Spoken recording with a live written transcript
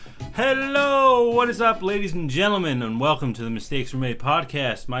Hello, what is up, ladies and gentlemen, and welcome to the Mistakes Were Made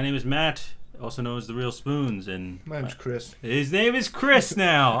podcast. My name is Matt, also known as The Real Spoons, and my name's Chris. His name is Chris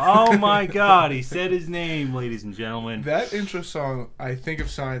now. Oh my God, he said his name, ladies and gentlemen. That intro song, I think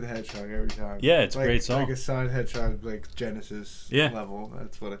of Sonic the Hedgehog every time. Yeah, it's a great song. Like a Sonic the Hedgehog, like Genesis level.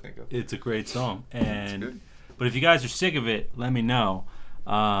 That's what I think of. It's a great song, but if you guys are sick of it, let me know.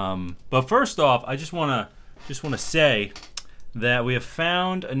 But first off, I just want to say that we have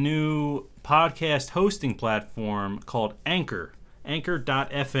found a new podcast hosting platform called Anchor.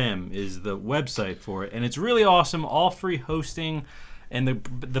 Anchor.fm is the website for it, and it's really awesome, all free hosting. And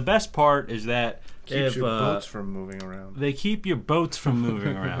the best part is that keeps your boats from moving around. They keep your boats from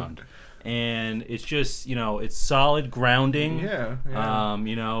moving around. And it's just, it's solid grounding. Yeah.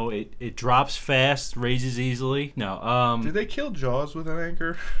 It drops fast, raises easily. No. Did they kill Jaws with an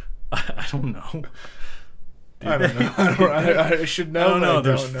anchor? I don't know. I don't know. I should know. I don't know.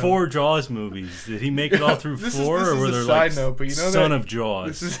 There's 4 Jaws movies. Did he make it all through 4, or were there like note, but Son of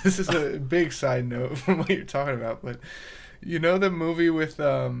Jaws? This is a big side note from what you're talking about, but you know the movie with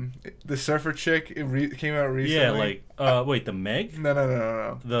the surfer chick? It came out recently. Yeah, wait, the Meg?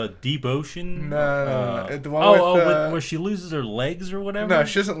 No. The Deep Ocean? No. The one where she loses her legs or whatever? No,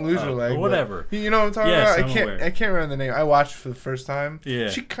 she doesn't lose her leg. Or whatever. You know what I'm talking about? I can't remember the name. I watched it for the first time. Yeah.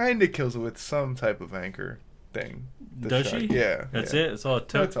 She kind of kills it with some type of anchor thing. Does she? Yeah. That's it? That's all it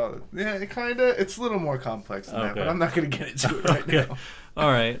took? That's all. Yeah, it kind of. It's a little more complex than that, but I'm not going to get into it right now. All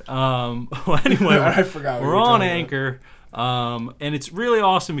right. Well, anyway, I forgot. We're on Anchor. And it's really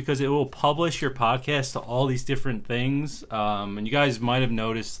awesome because it will publish your podcast to all these different things. And you guys might have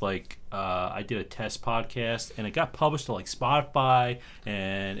noticed, I did a test podcast, and it got published to Spotify,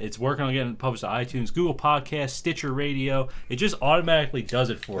 and it's working on getting published to iTunes, Google Podcasts, Stitcher Radio. It just automatically does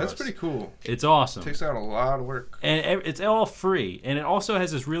it for us. That's pretty cool. It's awesome. It takes out a lot of work. And it's all free. And it also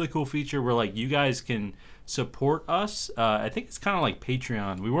has this really cool feature where you guys can support us. I think it's kind of like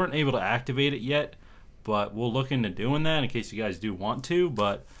Patreon. We weren't able to activate it yet, but we'll look into doing that in case you guys do want to.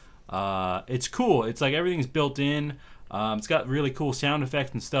 But it's cool. It's everything's built in. It's got really cool sound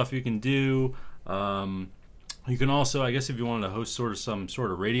effects and stuff you can do. You can also, I guess, if you wanted to host some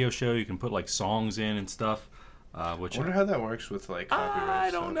sort of radio show, you can put songs in and stuff. I wonder how that works with copyright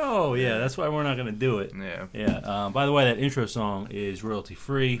I don't know. Yeah, that's why we're not going to do it. Yeah. By the way, that intro song is royalty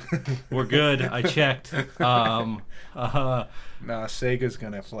free. We're good. I checked. Nah, Sega's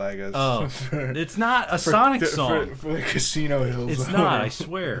gonna flag us. Oh, it's not a Sonic song for the Casino Hills. It's not. I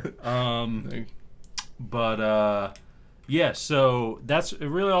swear. Yeah. So that's a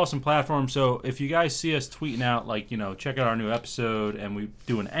really awesome platform. So if you guys see us tweeting out, check out our new episode, and we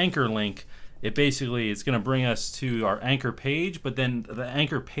do an Anchor link. It basically it's going to bring us to our Anchor page, but then the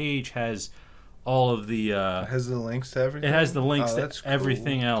Anchor page has all of the it has the links to everything. It has the links to cool.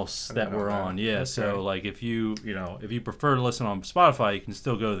 everything else that we're on. Yeah. Okay. So if you prefer to listen on Spotify, you can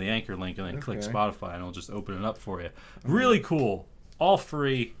still go to the Anchor link and then click Spotify, and it'll just open it up for you. Really cool, all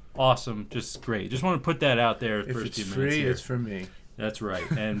free, awesome, just great. Just want to put that out there. If it's free, it's for me. That's right.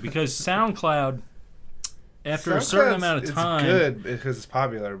 And because SoundCloud, after a certain amount of time, it's good because it's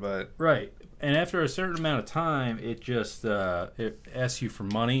popular, but right. And after a certain amount of time, it just it asks you for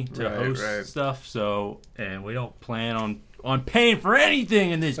money to host stuff. So, and we don't plan on paying for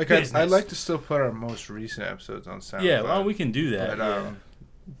anything in this business. I'd like to still put our most recent episodes on SoundCloud. Yeah, well, we can do that. But,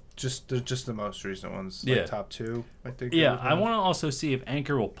 just the most recent ones, top 2, I think. Yeah, I want to also see if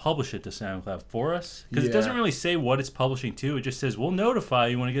Anchor will publish it to SoundCloud for us, because it doesn't really say what it's publishing to. It just says we'll notify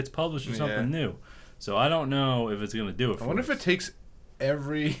you when it gets published or something new. So I don't know if it's going to do it for us. I wonder if it takes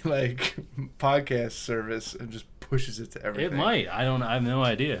every podcast service and just pushes it to everything. It might. I have no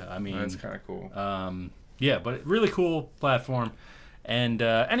idea. I mean, that's kind of cool. Yeah, but really cool platform. And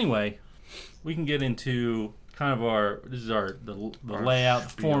anyway, we can get into kind of the layout,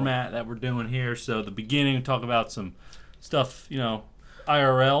 the format that we're doing here. So the beginning, we talk about some stuff,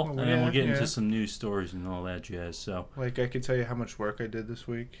 IRL, and then we'll get into some news stories and all that jazz. So I could tell you how much work I did this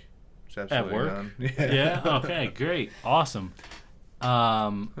week. It's absolutely at work. None. Yeah. Okay. Great. Awesome.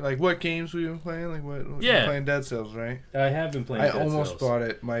 What games were you playing? You're playing Dead Cells, right? I have been playing Dead Cells. I almost bought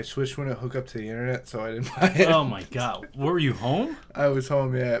it. My Switch wouldn't hook up to the internet, so I didn't buy it. Oh my God. Were you home? I was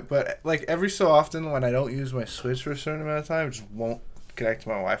home, yeah. But every so often when I don't use my Switch for a certain amount of time, it just won't connect to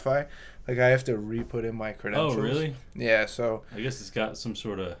my Wi-Fi. I have to re-put in my credentials. Oh, really? Yeah, so I guess it's got some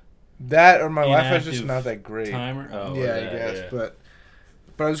sort of that, or my Wi-Fi's just not that great. Timer? Oh, yeah, I guess. Yeah.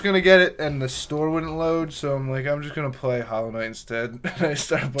 But I was going to get it, and the store wouldn't load, so I'm I'm just going to play Hollow Knight instead. And I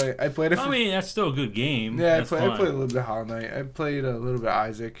started playing. I played it. I mean, that's still a good game. Yeah, I played a little bit of Hollow Knight. I played a little bit of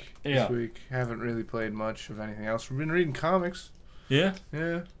Isaac this week. Haven't really played much of anything else. We've been reading comics. Yeah,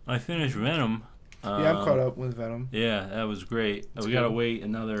 Yeah. I finished Venom. Yeah, I'm caught up with Venom. Yeah, that was great. It's we gotta good. wait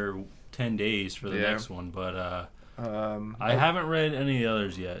another 10 days for the Yeah. next one, but I I haven't read any of the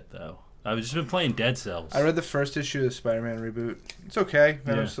others yet, though. I've just been playing Dead Cells. read the first issue of the Spider-Man reboot. It's okay.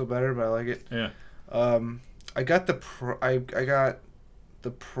 Venom's Yeah. still better, but I like it. Yeah. I got I got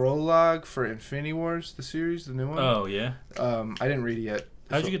the prologue for Infinity Wars, the series, the new one. Oh, yeah? I didn't read it yet.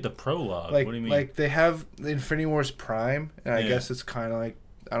 How'd you get the prologue? Like, what do you mean? Like they have the Infinity Wars Prime, and I Yeah. guess it's kind of like,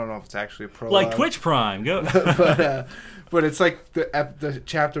 I don't know if it's actually a prologue. Like Twitch Prime. Go. but it's like the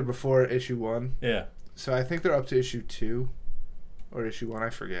chapter before issue 1. Yeah. So I think they're up to issue 2 or issue 1. I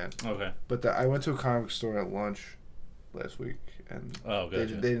forget. Okay. But I went to a comic store at lunch last week, and Oh, they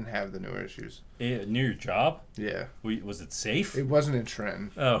gotcha. didn't have the newer issues. Yeah, near your job? Yeah, Was it safe? it wasn't in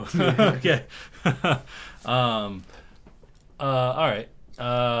Trenton. Oh, okay. All right.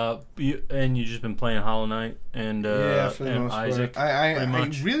 You just been playing Hollow Knight and Yeah, for the and most Isaac part. I pretty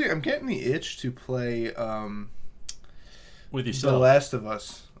much? really, I'm getting the itch to play with The yourself. Last of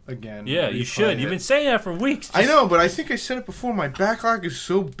Us again. Yeah, you should. replaying You've it. been saying that for weeks. I know, but I think I said it before. My backlog is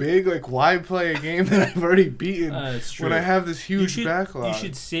so big. Like, why play a game that I've already beaten It's true. when I have this huge you backlog?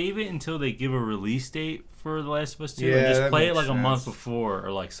 should save it until they give a release date for The Last of Us 2 Yeah, and just that play it makes like a month sense. before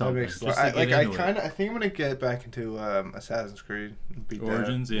or like That something. makes Just I to get into it. I think I'm gonna get back into Assassin's Creed. and beat that.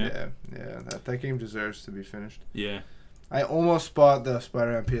 Origins, yeah. Yeah. That game deserves to be finished. Yeah. I almost bought the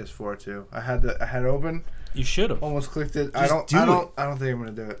Spider-Man PS4 too. I had it open, You should have. almost clicked it. Just I don't think I'm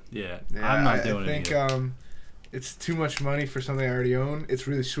gonna do it. Yeah. Yeah, I'm not doing I it think either. it's too much money for something I already own. It's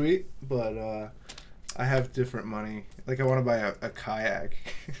really sweet, but I have different money. Like, I want to buy a kayak.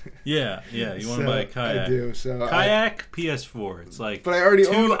 Yeah. You want to buy a kayak. I do. So Kayak, PS4. It's like but I already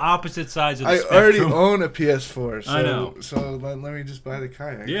two own. opposite sides of the I spectrum. already own a PS4. So, I know. So let me just buy the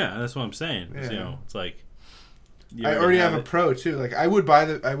kayak. Yeah, that's what I'm saying. It's, Yeah. it's like you I already have a it. Pro too. Like, I would buy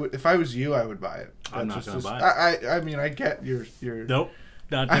if I was you, I would buy it. I'm That's not gonna just- buy it. I mean, I get your. Nope,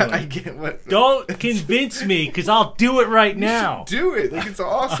 not doing I it. get what. Don't convince me, because I'll do it right You now. should do it. Like, it's an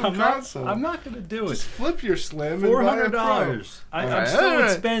awesome I'm not, console. I'm not gonna do Just it. flip your Slim and buy a Pro. $400. I'm Alright, still would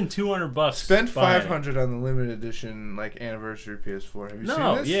alright. spend $200. Spend buying it. $500 on the limited edition like anniversary PS4. Have you seen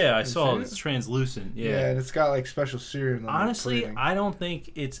No, this? yeah, I Have you saw seen it. It's it? translucent. Yeah, Yeah. and it's got like special Syrian. Honestly, plating. I don't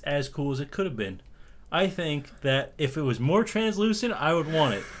think it's as cool as it could have been. I think that if it was more translucent, I would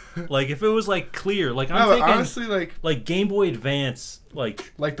want it. Like if it was like clear, like I'm no, but thinking honestly, like Game Boy Advance,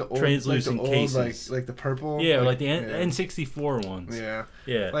 like the old translucent like the old, cases. like the purple. yeah, like the yeah. N64 ones. Yeah,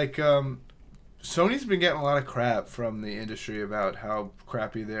 Yeah. like Sony's been getting a lot of crap from the industry about how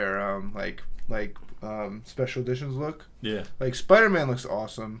crappy their special editions look. Yeah. Like Spider-Man looks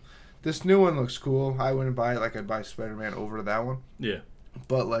awesome. This new one looks cool. I wouldn't buy it. Like I'd buy Spider-Man over that one. Yeah.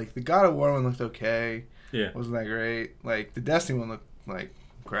 But like the God of War one looked okay. Yeah. Wasn't that great? Like the Destiny one looked like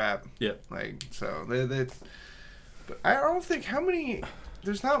crap. Yeah. Like so they but I don't think how many.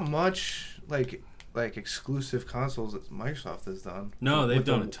 There's not much like exclusive consoles that Microsoft has done. No, they've With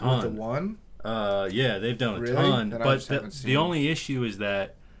done a ton. With the one. Yeah, they've done a Really? ton. Then I But just haven't seen the them. only issue is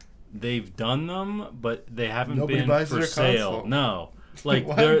that they've done them, but they haven't Nobody been buys for their sale. console. No, like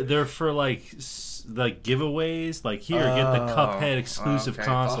What? they're for like giveaways. Like here, get the Oh, Cuphead exclusive okay.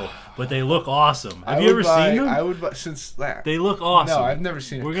 console, Oh. but they look awesome. Have I you would ever buy, seen them? I would buy since that. They look awesome. No, I've never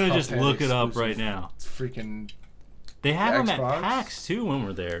seen. We're a gonna just Cuphead look it up exclusive. right now. It's freaking. They have them Xbox? at PAX too when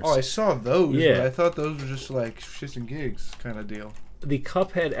we're there. Oh, I saw those. Yeah. But I thought those were just like shits and gigs kind of deal. The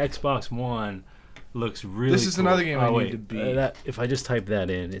Cuphead Xbox One looks really. This is cool. another game I need wait, to beat. if I just type that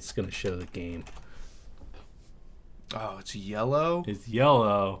in, it's gonna show the game. Oh, it's yellow. It's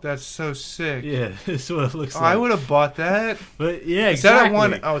yellow. That's so sick. Yeah, this is what it looks Oh, like. I would have bought that. But yeah, Is exactly. that a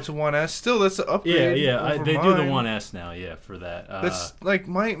one? Oh, it's a 1S. Still, that's an upgrade. Yeah. over They do the mine. 1S now. Yeah, for that. That's like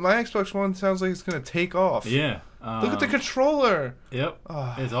my Xbox One sounds like it's gonna take off. yeah. Look at the controller. Yep.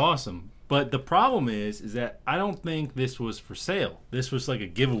 Oh. It's awesome. But the problem is that I don't think this was for sale. This was like a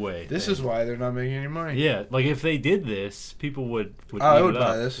giveaway. This thing. is why they're not making any money. Yeah, like if they did this, people would I eat would it buy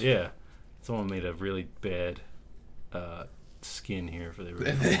up. this. Yeah. Someone made a really bad skin here for the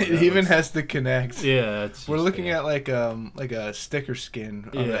original. It even has the Kinect. Yeah, it's We're just looking bad. at like a sticker skin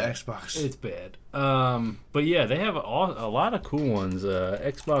on the Yeah. Xbox. It's bad. But yeah, they have a lot of cool ones.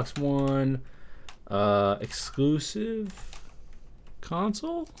 Xbox One exclusive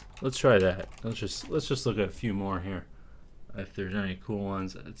console. Let's try that. Let's just look at a few more here. If there's any cool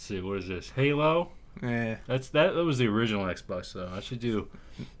ones, let's see. What is this? Halo. Yeah. That was the original Xbox, though. I should do.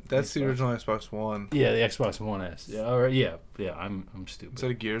 That's the original Xbox One. Yeah, the Xbox One S. Yeah, all right. Yeah. I'm stupid. Is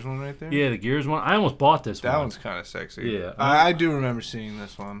that a Gears one right there? Yeah, the Gears one. I almost bought this one. That one's kind of sexy. Yeah. I do remember seeing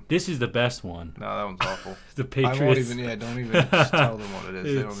this one. This is the best one. No, that one's awful. The Patriots. I won't even. Yeah, don't even just tell them what it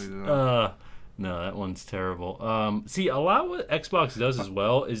is. They don't even know. No, that one's terrible. See, a lot of what Xbox does as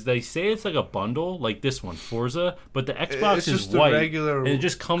well is they say it's like a bundle, like this one, Forza, but the Xbox It's is just the white, regular and it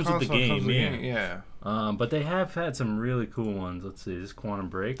just comes with the console game. comes with the Yeah. game, yeah. But they have had some really cool ones. Let's see, this Quantum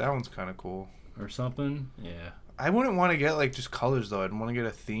Break That one's kind of cool. or something. Yeah. I wouldn't want to get like just colors though. I'd want to get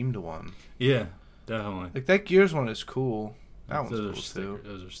a themed one. Yeah, definitely. Like that Gears one is cool. That one's cool too.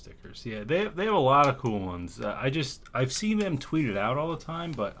 Those are stickers. Yeah, they have a lot of cool ones. I've seen them tweeted out all the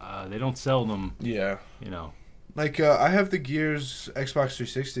time, but they don't sell them. Yeah. You know. Like I have the Gears Xbox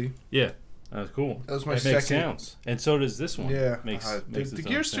 360. Yeah, that's cool. That was my it second. Makes sounds, and so does this one. Yeah. makes the its own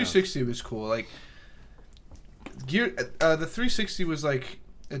Gears sounds. 360 was cool. Like the 360 was like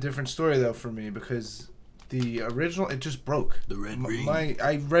a different story though for me because the original it just broke. The red ring.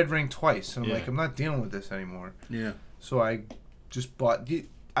 I red ring twice, and I'm Yeah. like I'm not dealing with this anymore. Yeah. So I just bought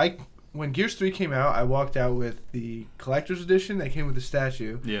when Gears 3 came out, I walked out with the collector's edition that came with the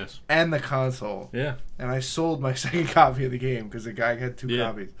statue Yes. and the console. Yeah. And I sold my second copy of the game because the guy had two Yeah.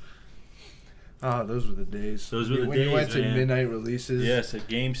 copies. Oh, those were the days. Those were the when days, you went to man. midnight releases. Yes, at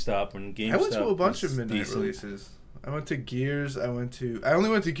GameStop when GameStop. I went to a bunch of was midnight decent. releases. I went to Gears. I only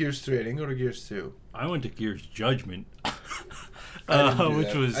went to Gears 3. I didn't go to Gears 2. I went to Gears Judgment, I didn't do which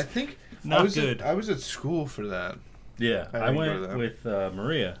that. was I think not good. I was at school for that. Yeah, I I didn't go went to that. with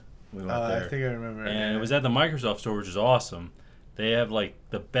Maria. We went I there, think I remember. and it was at the Microsoft store, which is awesome. They have like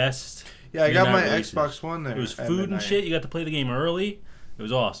the best. Yeah, I got my midnight releases. Xbox One there. It was at food and midnight. shit. You got to play the game early. It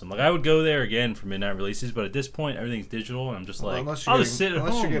was awesome. Like I would go there again for midnight releases, but at this point everything's digital, and I'm just Well, like, unless I'll you're just sit at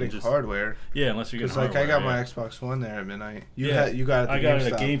unless home. you're and getting just, hardware. yeah, unless you're Because getting like I got hardware, my yeah. Xbox One there at midnight. You Yeah. got it. I got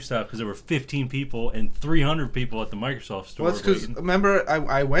it at GameStop because there were 15 people and 300 people at the Microsoft store. Well, it's because waiting. remember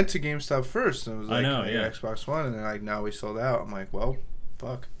I went to GameStop first and it was like I know, hey, yeah. Xbox One and they're like now we sold out. I'm like well,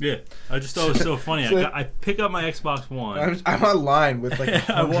 fuck. Yeah, I just thought it was so funny. So- I pick up my Xbox One. I'm online with like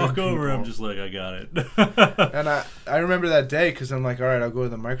I 100 walk over. people. I'm just like, I got it. And I remember that day because I'm like, all right, I'll go to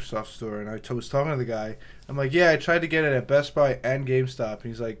the Microsoft store. And I was talking to the guy. I'm like, yeah, I tried to get it at Best Buy and GameStop.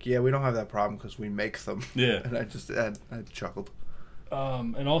 And he's like, yeah, we don't have that problem because we make them. Yeah. And I chuckled.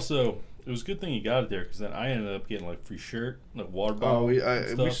 And also, it was a good thing you got it there because then I ended up getting like free shirt, like water bottle. Oh,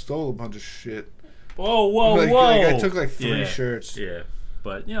 and we stuff. stole a bunch of shit. Whoa, whoa, Like, whoa! I took like 3 Yeah. shirts. Yeah,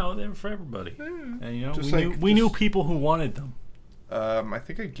 but you know they were for everybody, and you know Just we knew people who wanted them. I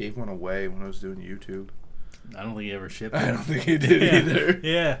think I gave one away when I was doing YouTube. I don't think he ever shipped I them. don't think he did either.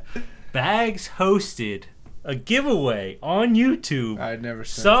 Yeah, Bags hosted a giveaway on YouTube. I'd never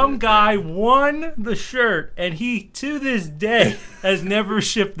sent Some it. guy won the shirt, and he, to this day, has never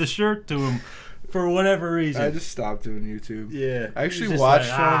shipped the shirt to him for whatever reason. I just stopped doing YouTube. yeah. I actually He's just watched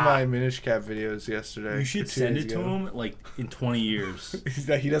like, one of my Minish Cap videos yesterday. You should or 2 send days it to ago. him, like, in 20 years.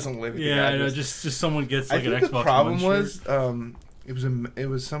 He doesn't live in Yeah, I the know, address. just someone gets, I like, an think Xbox the problem One was it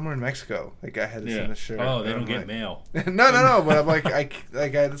was somewhere in Mexico. Like I had to shirt. send the shirt. Oh, they and don't I'm get like, mail. no. But I'm like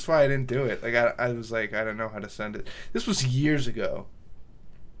that's why I didn't do it. Like I was like I don't know how to send it. This was years ago.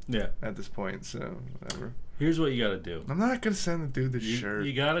 Yeah. At this point, so whatever. Here's what you got to do. I'm not gonna send the dude the shirt.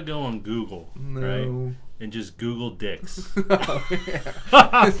 You got to go on Google, No. right? And just Google dicks. Oh,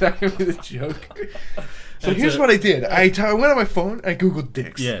 yeah. Is that gonna be the joke? So That's here's it. what I did. I went on my phone. I googled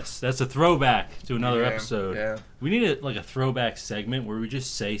dicks. Yes, that's a throwback to another Yeah, episode. yeah. We need a throwback segment where we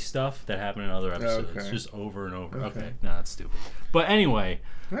just say stuff that happened in other episodes, Okay. just over and over. Okay. Okay, no, that's stupid. But anyway,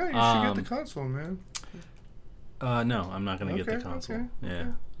 No, you should get the console, man. no, I'm not gonna get the Okay, console. okay, Yeah, okay.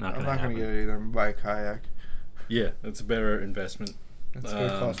 not I'm gonna not happen. gonna get it either. I'm gonna buy a kayak. Yeah, that's a better investment. That's gonna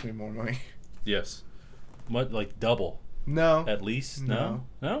cost me more money. Yes, what like double No. at least? No,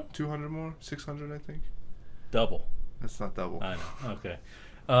 no, 200 more? 600, I think. double. That's not double. I know. Okay.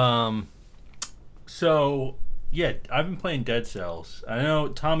 So yeah, I've been playing Dead Cells. I know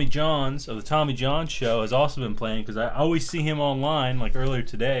Tommy Johns of the Tommy Johns Show has also been playing because I always see him online. Like earlier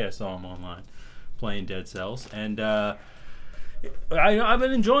today, I saw him online playing Dead Cells, and I've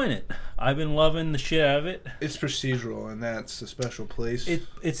been enjoying it. I've been loving the shit out of it. It's procedural, and that's a special place.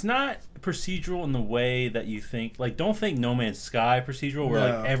 It's not procedural in the way that you think. Like, don't think No Man's Sky procedural, where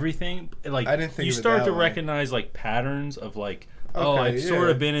No. like everything, like I didn't think you of it start that to way. recognize like patterns of like. Oh, Okay, I've sort yeah.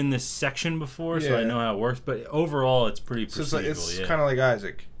 of been in this section before, so I Yeah. know how it works. But overall, it's pretty procedural. so it's like it's yeah. kind of like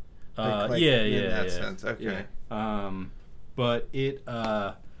Isaac. Yeah, in that yeah. sense. Okay. Yeah. But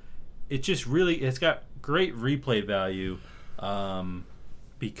it just really it's got great replay value,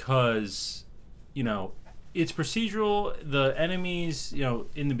 because you know, it's procedural. The enemies, you know,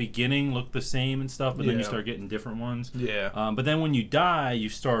 in the beginning look the same and stuff, but then you start getting different ones. Yeah. But then when you die, you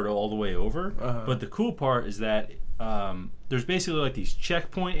start all the way over. Uh-huh. But the cool part is that there's basically like these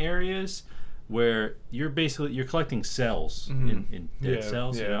checkpoint areas where you're collecting cells in dead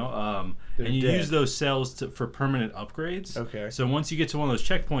cells, you know, and you use those cells for permanent upgrades. Okay. So once you get to one of those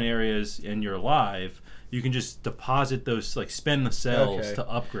checkpoint areas and you're alive, you can just deposit those, like spend the cells to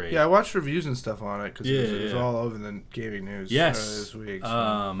upgrade. Yeah, I watched reviews and stuff on it because it was all over the gaming news this week. So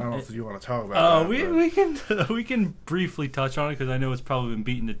I don't know if you want to talk about that. We can briefly touch on it because I know it's probably been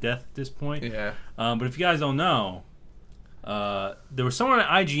beaten to death at this point. Yeah. But if you guys don't know, there was someone at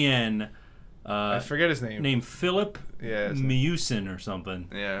IGN. I forget his name. Named Philip Mewson or something.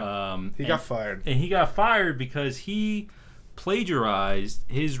 Yeah. He got fired. And he got fired because he plagiarized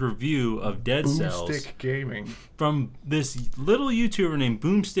his review of Dead Cells Boomstick Gaming from this little YouTuber named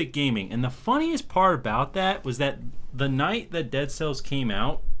Boomstick Gaming. And the funniest part about that was that the night that Dead Cells came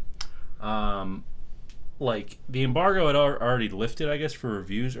out, like the embargo had already lifted, I guess, for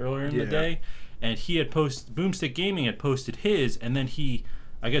reviews earlier in the day. And he had Boomstick Gaming had posted his, and then he,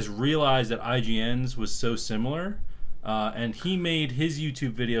 I guess, realized that IGN's was so similar, and he made his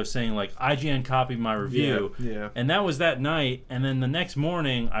YouTube video saying like IGN copied my review, and that was that night. And then the next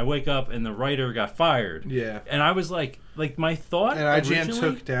morning, I wake up and the writer got fired. Yeah, and I was like my thought. And IGN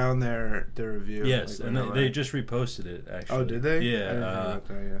took down their review. Yes, like, and they just reposted it. Actually, oh, did they? Yeah, I didn't know about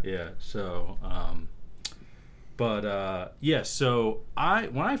that, yeah. So, so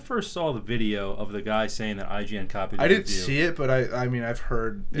when I first saw the video of the guy saying that IGN copied the I didn't review, see it, but I mean I've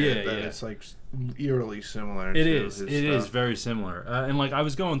heard that it's like eerily similar. It is very similar. And like I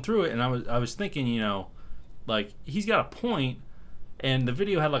was going through it and I was thinking, you know, like he's got a point, and the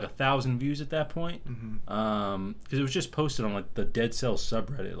video had like 1,000 views at that point. Because it was just posted on like the Dead Cells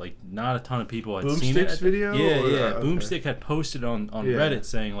subreddit. Like not a ton of people had seen it. Boomstick's video? Yeah. Boomstick had posted on Reddit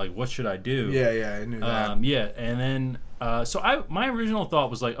saying like, what should I do? Yeah, I knew that. And then my original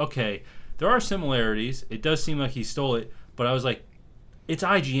thought was like, okay, there are similarities. It does seem like he stole it, but I was like, it's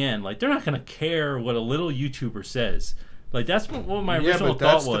IGN. Like they're not gonna care what a little YouTuber says. Like that's what my original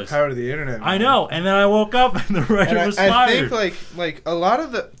thought was. That's the power of the internet. Man. I know, and then I woke up and the writer was fired. I think like a lot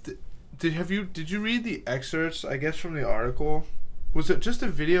of did you read the excerpts? I guess from the article. Was it just a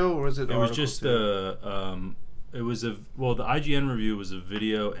video or was it? It was just the IGN review was a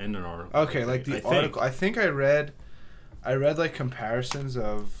video and an article. Okay, like the article. I think I read like comparisons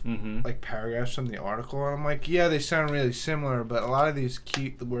of like paragraphs from the article, and I'm like, yeah, they sound really similar, but a lot of these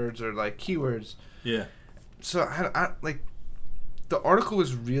keywords are like keywords. Yeah. So I like the article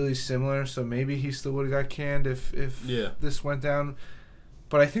was really similar, so maybe he still would have got canned if this went down.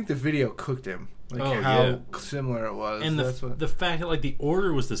 But I think the video cooked him. Like how similar it was. And the fact that like the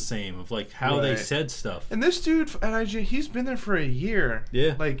order was the same of like how they said stuff. And this dude at IGN, he's been there for a year.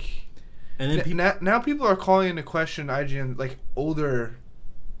 Yeah. Like, and then now people are calling into question IGN, like older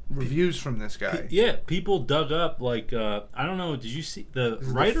reviews from this guy. Yeah, people dug up like I don't know. Did you see the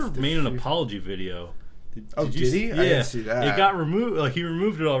writer made an apology video? Did he? Yeah, I didn't see that. It got removed. Like he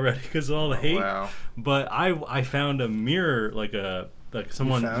removed it already because of all the hate. Wow. But I found a mirror like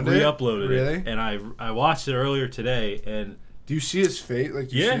someone re-uploaded it, and I watched it earlier today. And do you see his face? Like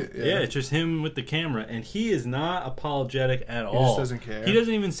it's just him with the camera, and he is not apologetic at all. He just doesn't care. He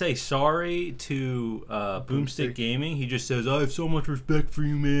doesn't even say sorry to Boomstick Gaming. He just says, "I have so much respect for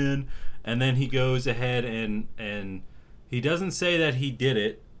you, man." And then he goes ahead and he doesn't say that he did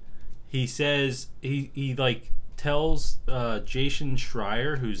it. He says he like tells Jason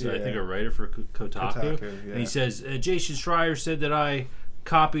Schreier, who's I think a writer for Kotaku, and he says Jason Schreier said that I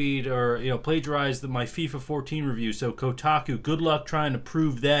copied or plagiarized my FIFA 14 review. So Kotaku, good luck trying to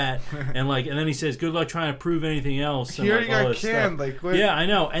prove that. and then he says, good luck trying to prove anything else. He already got canned. Like, what? Yeah, I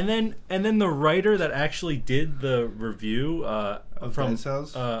know. And then the writer that actually did the review from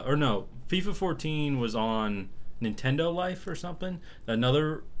FIFA 14 was on Nintendo Life or something.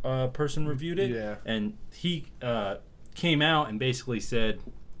 Another person reviewed it, and he came out and basically said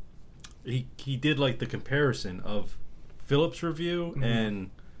he did like the comparison of Philip's review and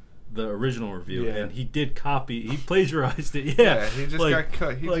the original review, and he did copy. He plagiarized it. Yeah, he just got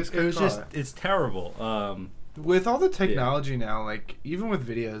cut. It's terrible. With all the technology now, like even with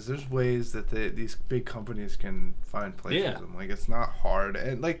videos, there's ways that these big companies can find plagiarism. Like it's not hard,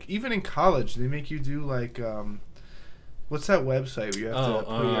 and like even in college, they make you do like what's that website where you have to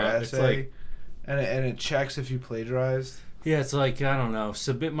put your essay, and it checks if you plagiarized. Yeah, it's like, I don't know,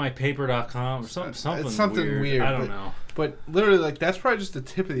 submitmypaper.com or something weird. I don't know. But literally, like, that's probably just the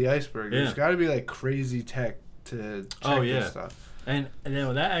tip of the iceberg. There's got to be, like, crazy tech to check this stuff. And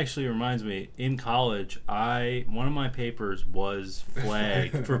that actually reminds me. In college, one of my papers was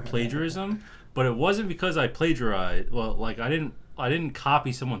flagged for plagiarism, but it wasn't because I plagiarized. Well, like I didn't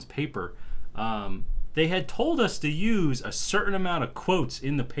copy someone's paper. They had told us to use a certain amount of quotes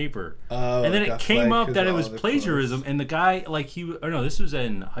in the paper, and then it came up that it was plagiarism. Quotes. And the guy, this was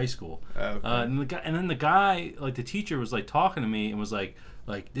in high school. Okay. And then the guy, like the teacher, was like talking to me and was like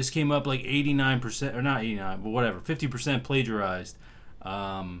this came up like 89% or not 89, but whatever, 50% plagiarized.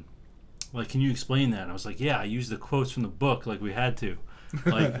 Like, can you explain that? And I was like, yeah, I used the quotes from the book, like we had to.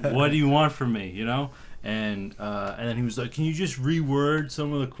 Like, what do you want from me? You know. And then he was like, "Can you just reword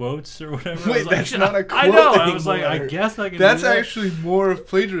some of the quotes or whatever?" Wait, that's not a quote. I know. I was like, I guess I can. That's actually more of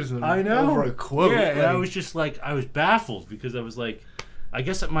plagiarism. I know. Over a quote. Yeah, and I was just like, I was baffled because I was like, I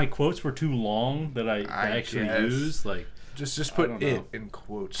guess that my quotes were too long that I actually used. Like, just put it in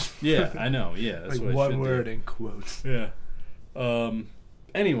quotes. Yeah, I know. Yeah, that's like what one word in quotes. Yeah.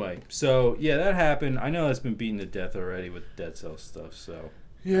 Anyway, so yeah, that happened. I know that's been beaten to death already with Dead Cells stuff. So.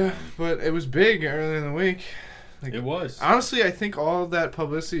 Yeah, but it was big earlier in the week. Like, it was. Honestly, I think all of that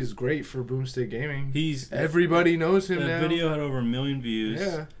publicity is great for Boomstick Gaming. Everybody knows him now. The video had over 1 million views.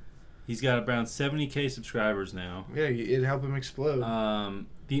 Yeah. He's got around 70K subscribers now. Yeah, it helped him explode.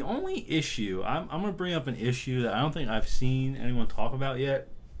 The only issue, I'm going to bring up an issue that I don't think I've seen anyone talk about yet.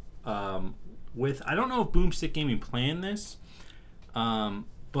 I don't know if Boomstick Gaming planned this,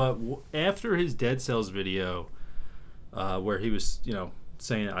 but after his Dead Cells video, where he was,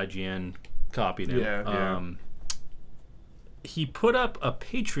 saying that IGN copied him. He put up a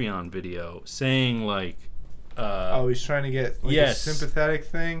Patreon video saying he's trying to get a sympathetic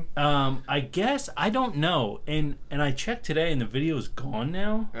thing. I guess I don't know, and I checked today, and the video is gone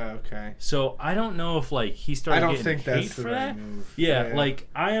now. Okay. So I don't know if he started. I don't getting think hate that's the for right that. move. Yeah,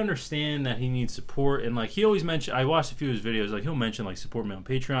 I understand that he needs support, and he always mention. I watched a few of his videos. He'll mention support me on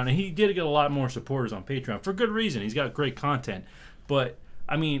Patreon, and he did get a lot more supporters on Patreon for good reason. He's got great content, but.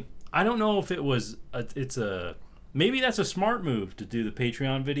 I mean, I don't know if it was. Maybe that's a smart move to do the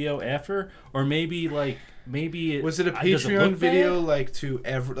Patreon video after, or maybe it was it a Patreon video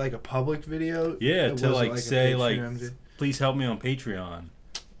a public video? Yeah, to say please help me on Patreon,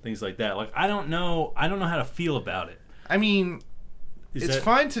 things like that. I don't know how to feel about it. I mean. It's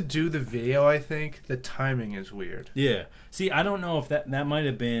fine to do the video, I think. The timing is weird. Yeah. See, I don't know if that might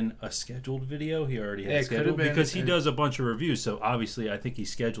have been a scheduled video he already had scheduled. Because he does a bunch of reviews, so obviously I think he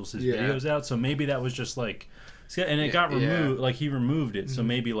schedules his videos out. So maybe that was just and it got removed. He removed it. So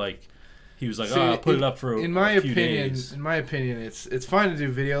maybe he was I'll put it up for a few days. In my opinion, it's fine to do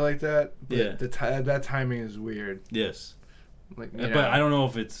video like that. But that timing is weird. Yes. But I don't know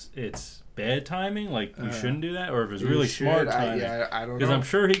if it's bad timing, we shouldn't do that, or if it's really smart timing. I don't know. Because I'm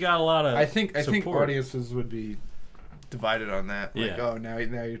sure he got a lot of I think audiences would be divided on that. Now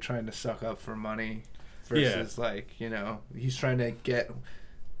you're trying to suck up for money versus he's trying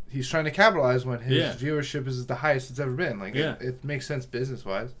to capitalize when his viewership is the highest it's ever been. It makes sense business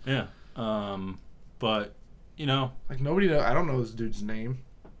wise. Yeah. But nobody know. I don't know this dude's name.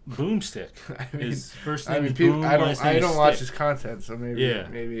 Boomstick. His first name is Boom. I don't watch Stick. his content, so maybe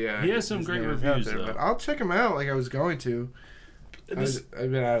he has some great reviews there, but I'll check him out. I was going to.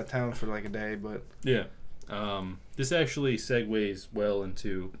 I've been out of town for a day, but yeah. This actually segues well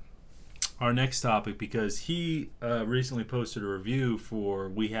into our next topic because he recently posted a review for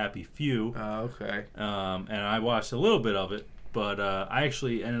We Happy Few. Oh, okay. And I watched a little bit of it. But I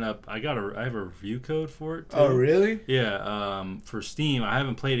actually ended up. I have a review code for it too. Oh, really? Yeah. For Steam, I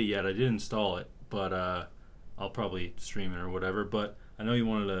haven't played it yet. I did install it, but I'll probably stream it or whatever. But I know you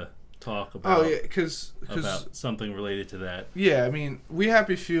wanted to talk about. About something related to that. Yeah, I mean, We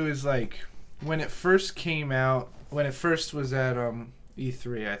Happy Few is when it first came out. When it first was at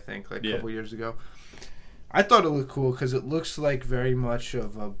E3, I think, a couple years ago. I thought it looked cool because it looks very much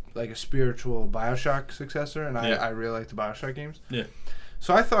of a spiritual BioShock successor, and I really like the BioShock games. Yeah.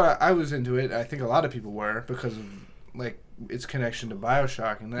 So I thought I was into it. I think a lot of people were because of its connection to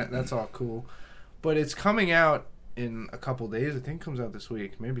BioShock, and that's all cool. But it's coming out in a couple days. I think it comes out this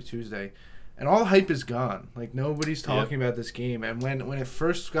week, maybe Tuesday, and all the hype is gone. Nobody's talking about this game. And when it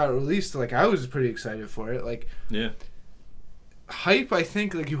first got released, I was pretty excited for it. Hype, I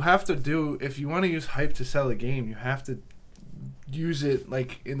think, you have to do, if you want to use hype to sell a game, you have to use it,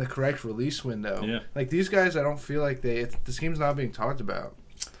 in the correct release window. Yeah. These guys, I don't feel this game's not being talked about.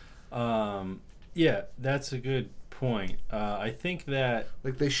 Yeah, that's a good point. I think that...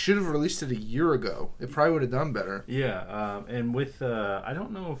 they should have released it a year ago. It probably would have done better. Yeah, and with, I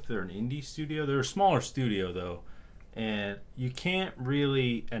don't know if they're an indie studio. They're a smaller studio, though. And you can't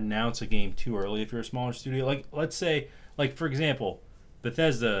really announce a game too early if you're a smaller studio. Let's say... like for example,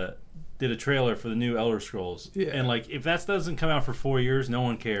 Bethesda did a trailer for the new Elder Scrolls, and like if that doesn't come out for 4 years, no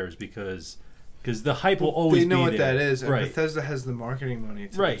one cares because the hype will always be there. They know what that is, and right. Bethesda has the marketing money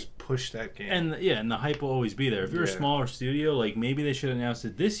to just push that game. And and the hype will always be there. If you're a smaller studio, like maybe they should have announced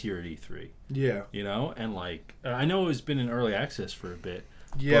it this year at E3. Yeah. You know, and like I know it's been in early access for a bit.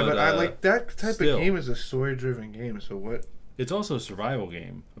 Yeah, but I like that type of game is a story-driven game. So what? It's also a survival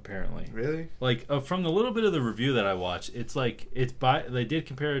game, apparently. Really? Like from the little bit of the review that I watched, it's like they did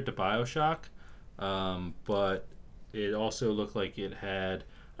compare it to BioShock, but it also looked like it had.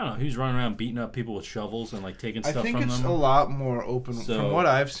 I don't know. He was running around beating up people with shovels and like taking stuff from them. I think it's a lot more open. From what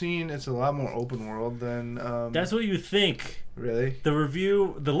I've seen, it's a lot more open world than. That's what you think. Really? The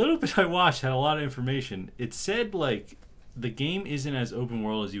review, the little bit I watched, had a lot of information. It said like the game isn't as open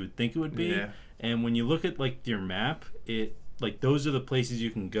world as you would think it would be, and when you look at like your map, it like those are the places you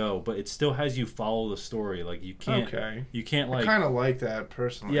can go, but it still has you follow the story. Like you can't. Okay. You can't like. I kind of like that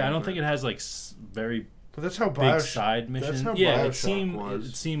personally. Yeah, I don't think it has like very. But that's how big side mission. That's how BioShock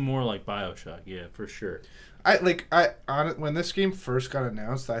it seemed more like BioShock. Yeah, for sure. When this game first got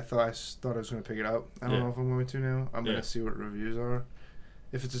announced, I thought I was going to pick it up. I don't know if I'm going to now. I'm going to see what reviews are.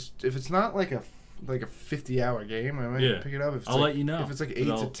 If it's not like a 50-hour game, I might pick it up. If it's I'll let you know. If it's like 8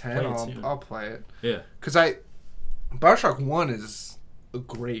 to 10, I'll play it. Yeah. Because BioShock 1 is a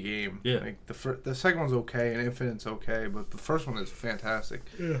great game. Yeah. Like the second one's okay and Infinite's okay, but the first one is fantastic.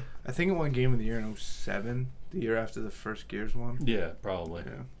 Yeah. I think it won Game of the Year in 2007, the year after the first Gears one. Yeah, probably.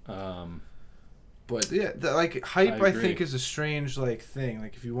 Yeah. But yeah, hype I think is a strange thing.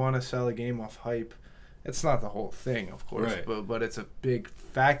 Like if you want to sell a game off hype, it's not the whole thing, of course, right. but it's a big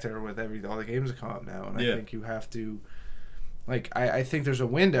factor with all the games that come up now, and I think you have to. I think there's a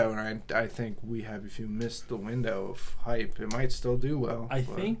window, and I think if you missed the window of hype, it might still do well. I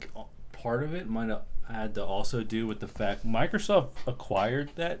think part of it might have had to also do with the fact Microsoft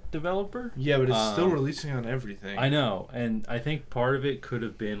acquired that developer. Yeah, but it's still releasing on everything. I know, and I think part of it could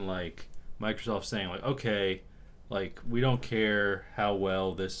have been like Microsoft saying like, okay, like we don't care how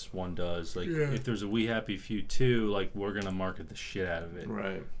well this one does. Like if there's a We Happy Few 2, like we're gonna market the shit out of it.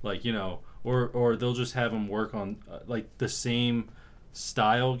 Right. Like or they'll just have them work on like the same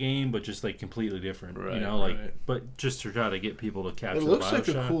style game, but just like completely different. Right, but just to try to get people to capture. It looks BioShock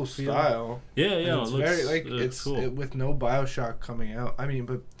like a cool style. Yeah, yeah. It's very cool. With no BioShock coming out. I mean,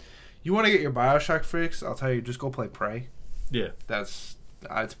 but you want to get your BioShock fix? I'll tell you, just go play Prey. Yeah, it's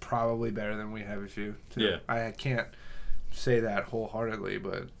probably better than We Have a Few. Too. Yeah, I can't say that wholeheartedly,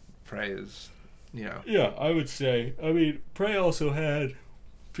 but Prey is, Yeah, I would say. I mean, Prey also had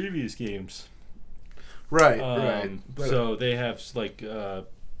previous games. Right, right. But, so they have like a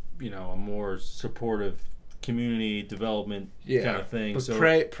more supportive community development kind of thing. But so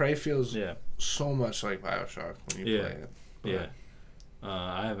Prey feels so much like BioShock when you play it. But,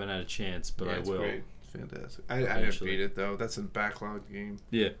 I haven't had a chance, but I will. Great. It's fantastic. I didn't beat it though. That's a backlogged game.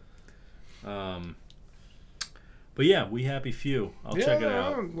 Yeah. But yeah, We Happy Few. I'll check it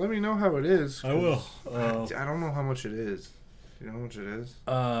out. Let me know how it is. I will. I don't know how much it is. You know how much it is?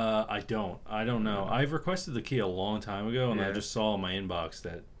 I don't know. I've requested the key a long time ago, and I just saw in my inbox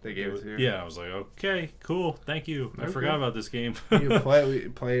that they gave it to you. Yeah, I was like, okay, cool, thank you. Okay. I forgot about this game. You play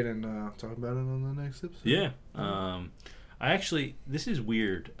it and talk about it on the next episode. Yeah. This is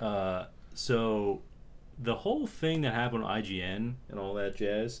weird. So the whole thing that happened on IGN and all that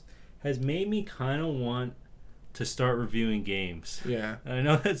jazz has made me kind of want to start reviewing games. Yeah. And I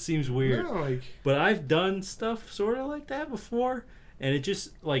know that seems weird. No, but I've done stuff sort of like that before, and it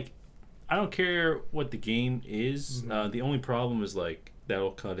just I don't care what the game is. Mm-hmm. The only problem is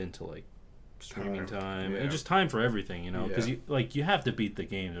that'll cut into streaming time and just time for everything, because you have to beat the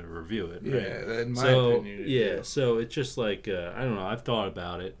game to review it. Right? Yeah, in my opinion. Yeah, so it's just I don't know. I've thought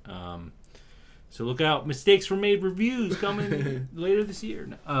about it. So look out, Mistakes Were Made reviews coming later this year.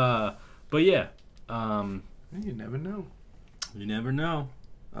 But yeah. You never know. You never know.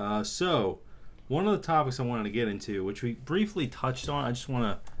 So, one of the topics I wanted to get into, which we briefly touched on, I just want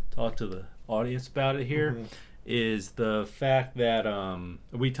to talk to the audience about it here, is the fact that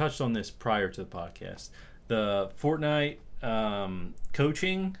we touched on this prior to the podcast. The Fortnite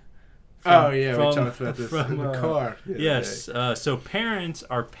coaching. We talked about this in the car. Yes. So parents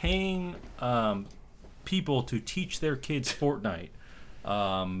are paying people to teach their kids Fortnite.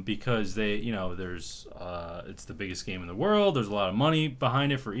 Because there's it's the biggest game in the world. There's a lot of money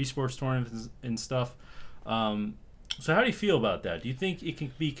behind it for esports tournaments and stuff. So how do you feel about that? Do you think it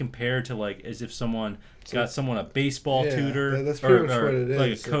can be compared to as if someone got someone a baseball tutor, that's pretty much what it is,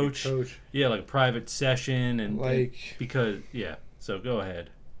 like a coach, like a private session, and So go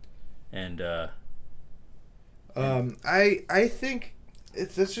ahead. And I think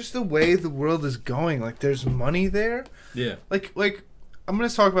that's just the way the world is going. Like, there's money there. Yeah. Like I'm gonna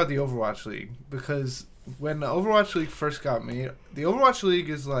talk about the Overwatch League, because when the Overwatch League first got made, the Overwatch League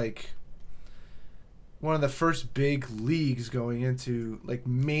is like one of the first big leagues going into like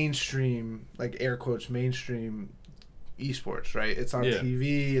mainstream, like air quotes mainstream esports, right? It's on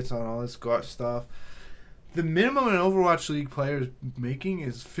TV, it's on all this stuff. The minimum an Overwatch League player is making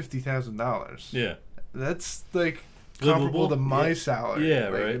is $50,000. Yeah. That's like comparable to my salary. Yeah,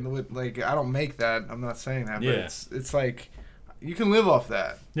 like, right. Like, I don't make that. I'm not saying that, but Yeah. it's like you can live off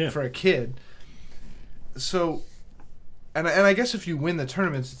that for a kid. So, and I guess if you win the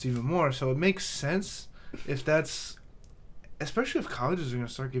tournaments, it's even more. So it makes sense if that's, especially if colleges are going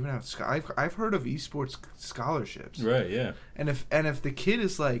to start giving out. I've heard of esports scholarships. Right. Yeah. And if the kid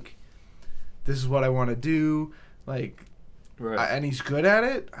is like, this is what I want to do, like, and he's good at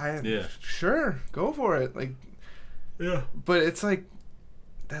it, sure, go for it. Like, yeah. But it's like,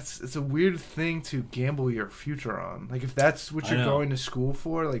 it's a weird thing to gamble your future on. Like, if that's what you're going to school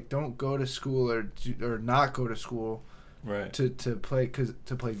for, like, don't go to school or not go to school, right? To play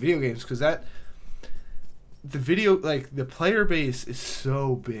video games, because the player base is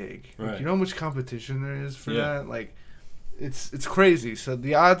so big. Right. Like, you know how much competition there is for that? Like, it's crazy. So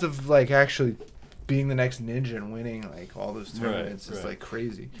the odds of like actually being the next Ninja and winning like all those tournaments is like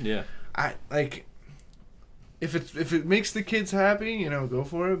crazy. Yeah. I like. If it makes the kids happy, go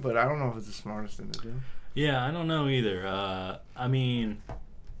for it. But I don't know if it's the smartest thing to do. Yeah, I don't know either. I mean,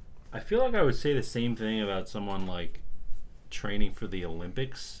 I feel like I would say the same thing about someone like training for the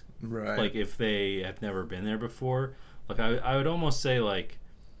Olympics. Right. Like if they have never been there before. Like I would almost say like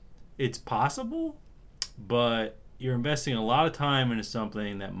it's possible, but you're investing a lot of time into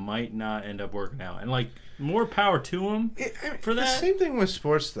something that might not end up working out. And like more power to them for that. The same thing with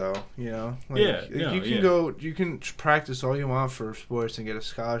sports, though. Like, you can practice all you want for sports and get a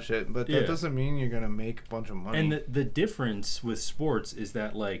scholarship, but that doesn't mean you're gonna make a bunch of money. And the difference with sports is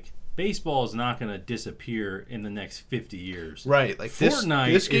that like baseball is not going to disappear in the next 50 years. Right. Like Fortnite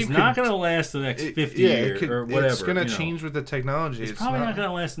is not going to last the next 50 years or whatever. It's going to change with the technology. It's probably not going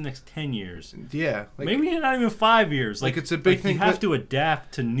to last the next 10 years. Yeah. Like, maybe not even 5 years. Like it's a big thing. You have to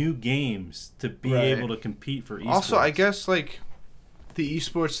adapt to new games to be able to compete for esports. Also, I guess like the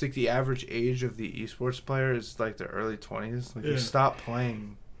esports, like the average age of the esports player is like the early 20s. Like you stop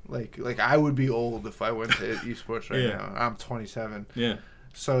playing. Like I would be old if I went to esports right now. I'm 27. Yeah.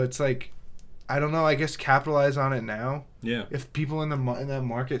 So it's like, I don't know. I guess capitalize on it now. Yeah. If people in the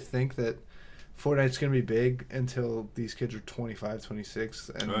market think that Fortnite's gonna be big until these kids are 25, 26,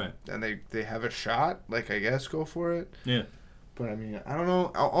 and they have a shot, like I guess go for it. Yeah. But I mean, I don't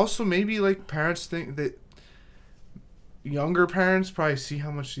know. Also, maybe like parents think that younger parents probably see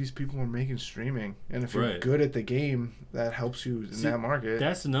how much these people are making streaming, and if you're good at the game, that helps you in that market.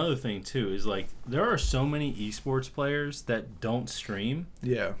 That's another thing too, is like there are so many esports players that don't stream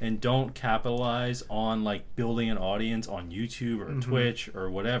and don't capitalize on like building an audience on YouTube or Twitch or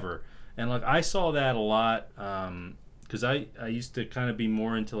whatever. And like I saw that a lot because I used to kind of be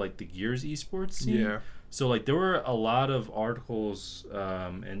more into like the Gears esports scene. So like there were a lot of articles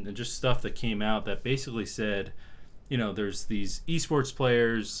and just stuff that came out that basically said, there's these esports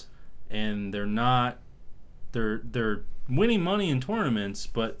players and they're winning money in tournaments,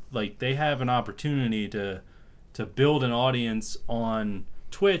 but like they have an opportunity to build an audience on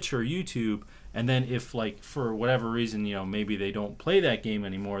Twitch or YouTube, and then if like for whatever reason, maybe they don't play that game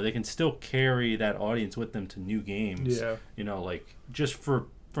anymore, they can still carry that audience with them to new games. Yeah. Like just from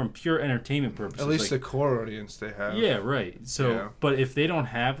pure entertainment purposes. At least the core audience they have. Yeah, right. So, but if they don't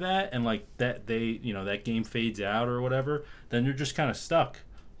have that and like that that game fades out or whatever, then they're just kind of stuck.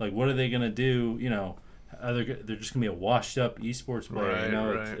 Like, what are they gonna do? They're just gonna be a washed up esports player.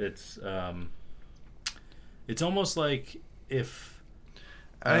 Right. It's almost like if.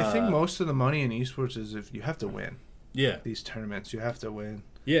 And I think most of the money in esports is if you have to win. Yeah. These tournaments, you have to win.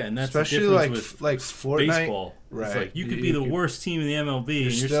 Yeah, and that's especially the difference with like Fortnite, baseball. Right. It's like you could be the worst team in the MLB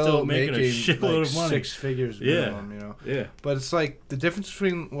and you're still making a shitload of money. 6 figures minimum, Yeah. But it's like the difference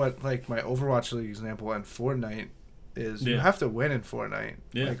between what like my Overwatch League example and Fortnite is you have to win in Fortnite.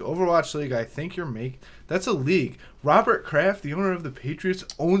 Yeah. Like Overwatch League, I think that's a league. Robert Kraft, the owner of the Patriots,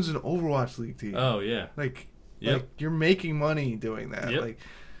 owns an Overwatch League team. Oh yeah. Like you're making money doing that. Like,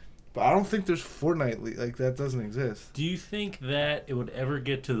 but I don't think there's Fortnite League. Like, that doesn't exist. Do you think that it would ever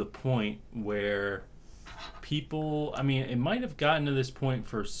get to the point where people... I mean, it might have gotten to this point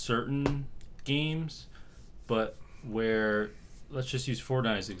for certain games, but where... Let's just use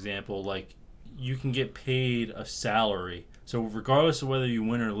Fortnite as an example. Like, you can get paid a salary So regardless of whether you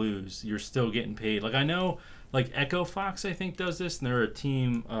win or lose, you're still getting paid. Like I know, like Echo Fox, I think does this, and they're a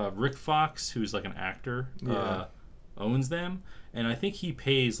team. Rick Fox, who's like an actor, owns them, and I think he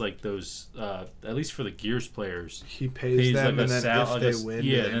pays like those. At least for the Gears players, he pays them, like and then if they win,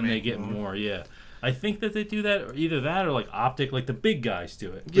 then they get more. Yeah. I think that they do that, or either that or like Optic, like the big guys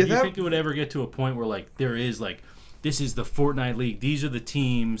do it. Yeah, do you think it would ever get to a point where like there is like, this is the Fortnite League, these are the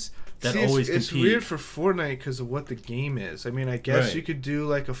teams that always compete? It's weird for Fortnite because of what the game is. I mean, I guess you could do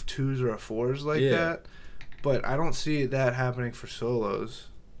like a 2s or a 4s like that, but I don't see that happening for solos.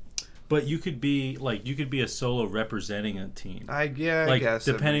 But you could be a solo representing a team. I guess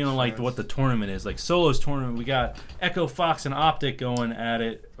depending on like what the tournament is. Like Solo's tournament, we got Echo Fox and Optic going at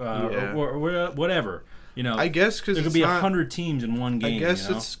it, or whatever. You know, I guess because there could be 100 teams in one game. I guess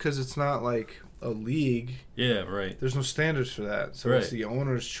it's because it's not like a league. Yeah, right. There's no standards for that, so it's the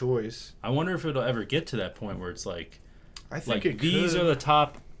owner's choice. I wonder if it'll ever get to that point where it's like, I think these are the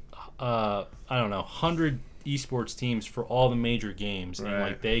top, I don't know, 100 esports teams for all the major games, and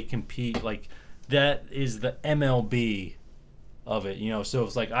like they compete, like that is the MLB of it, you know. So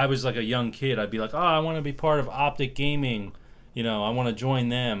it's like I was like a young kid, I'd be like, I want to be part of Optic Gaming, you know, I want to join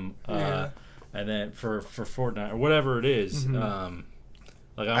them, and then for Fortnite or whatever it is.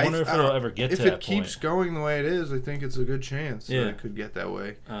 Like I wonder if it'll ever get to that point. If it keeps going the way it is, I think it's a good chance that it could get that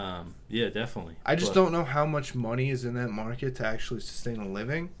way. Yeah, definitely. I just don't know how much money is in that market to actually sustain a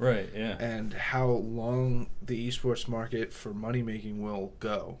living. Right, yeah. And how long the esports market for money making will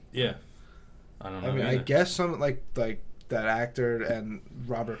go. Yeah. I don't know. I mean, I guess some like that actor and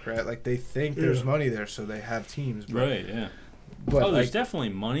Robert Kraft, like they think there's money there, so they have teams. But, right, yeah. But there's definitely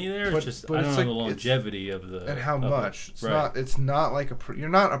money there. It's just I don't know the longevity of the and how much. It's not. It's not like you're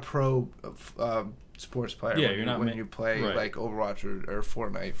not a pro sports player. Yeah, you're not when you play like Overwatch or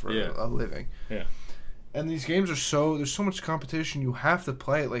Fortnite for a living. Yeah. And these games are there's so much competition. You have to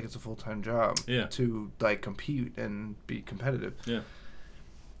play it like it's a full-time job. Yeah. To like compete and be competitive. Yeah.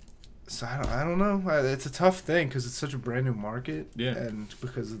 So I don't know. It's a tough thing because it's such a brand new market. Yeah. And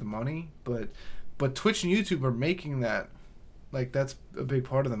because of the money, but Twitch and YouTube are making that. Like, that's a big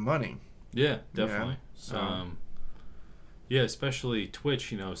part of the money. Yeah, definitely. So. Yeah, especially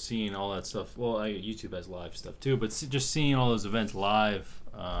Twitch, you know, seeing all that stuff. Well, YouTube has live stuff, too. But just seeing all those events live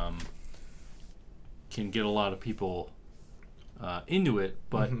can get a lot of people into it.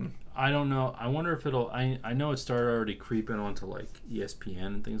 But I don't know. I wonder if it'll... I know it started already creeping onto, like, ESPN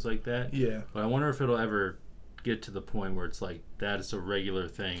and things like that. Yeah. But I wonder if it'll ever get to the point where it's like that is a regular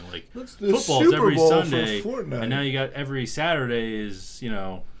thing. Like football's Super every Bowl Sunday, for Fortnite. and now you got every Saturday is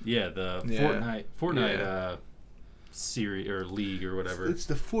Fortnite series or league or whatever. It's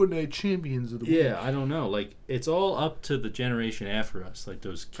the Fortnite champions of the world. I don't know. Like it's all up to the generation after us. Like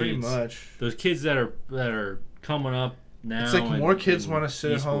those kids, pretty much. Those kids that are coming up. Now it's like more kids want to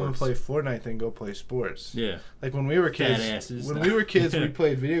sit at home and play Fortnite than go play sports. Yeah. Like when we were kids, we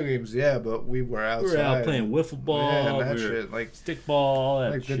played video games, but we were outside. We were out playing wiffle ball, and that shit, like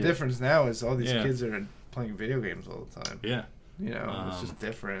stickball. Like the difference now is all these kids are playing video games all the time. Yeah. You know, it's just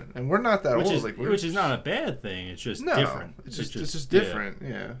different, and we're not that old. Which is not a bad thing. It's just different. It's just different.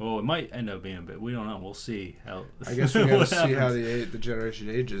 Yeah. Well, it might end up being a bit. We don't know. We'll see how. I guess we gotta see how the generation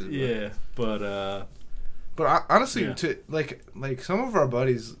ages. Yeah, but. But honestly, to like some of our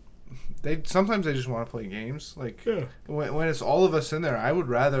buddies, sometimes they just want to play games. Like when it's all of us in there, I would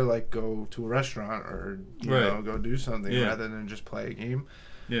rather like go to a restaurant or you know go do something rather than just play a game.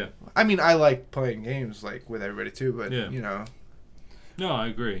 Yeah. I mean, I like playing games like with everybody too, but you know. No, I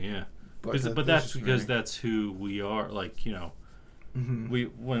agree. Yeah. But that's because that's who we are. Like you know,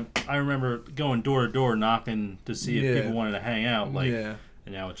 when I remember going door to door knocking to see if people wanted to hang out. Like. Yeah.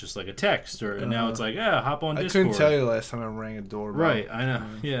 And now it's just like a text, and now it's like, hop on Discord. I couldn't tell you the last time I rang a doorbell. Right, I know,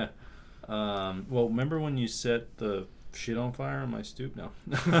 yeah. Well, remember when you set the shit on fire on my stoop? No.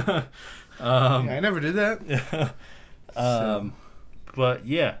 I never did that. But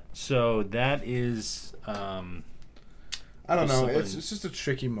yeah, so that is... I don't know, it's just a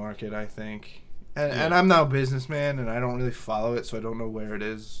tricky market, I think. And I'm not a businessman, and I don't really follow it, so I don't know where it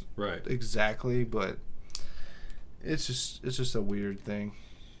is exactly, but... It's just a weird thing.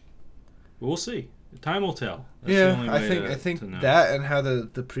 We'll see. Time will tell. That's I think that and how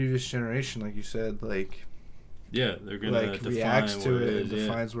the previous generation, like you said, like they're gonna like reacts to it and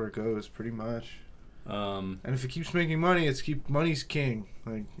defines where it goes, pretty much. And if it keeps making money, money's king.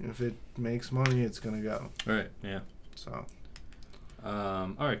 Like if it makes money, it's gonna go. Right. Yeah. So.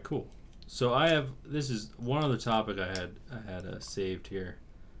 All right. Cool. So this is one other topic I had saved here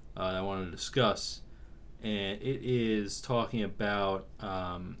that I wanted to discuss. And it is talking about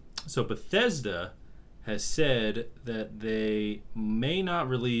so Bethesda has said that they may not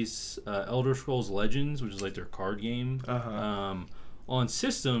release Elder Scrolls Legends, which is like their card game, on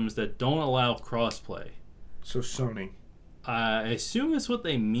systems that don't allow crossplay. So Sony. I assume that's what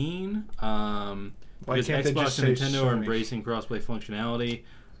they mean. Because Xbox and Nintendo are embracing crossplay functionality,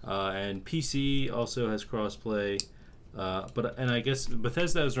 and PC also has crossplay. And I guess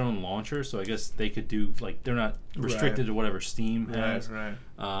Bethesda has their own launcher, so I guess they could do they're not restricted to whatever Steam has. Right.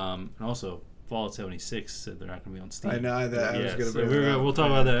 And also Fallout 76 said they're not going to be on Steam. I know that. I was going to we'll talk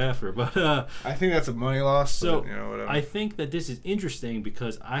about that after, but I think that's a money loss. So whatever. I think that this is interesting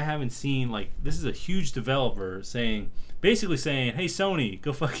because I haven't seen this is a huge developer basically saying, "Hey Sony,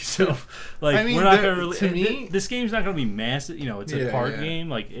 go fuck yourself." We're not going to release. This game's not going to be massive. It's a card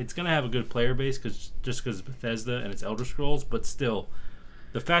game. It's going to have a good player base because it's Bethesda and it's Elder Scrolls. But still,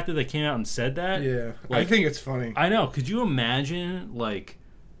 the fact that they came out and said that, I think it's funny. I know. Could you imagine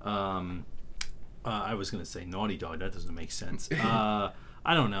I was going to say Naughty Dog. That doesn't make sense. I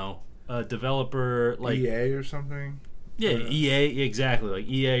don't know. A developer EA or something. Yeah, EA, exactly.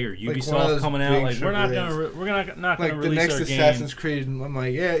 EA or Ubisoft coming out. We're not gonna release the next our Assassin's game. Creed. And I'm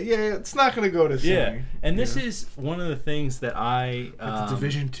it's not gonna go to Sony. Yeah, and this is one of the things that the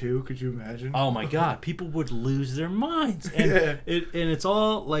Division 2. Could you imagine? Oh my God, people would lose their minds. And it's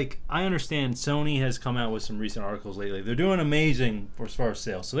all I understand. Sony has come out with some recent articles lately. They're doing amazing as far as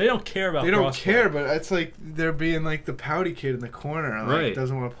sales, so they don't care about. They don't care, but it's they're being the pouty kid in the corner. Right,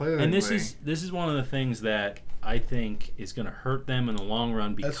 doesn't want to play. And this is one of the things that I think is going to hurt them in the long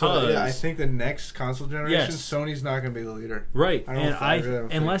run because I think the next console generation, Sony's not going to be the leader. Right,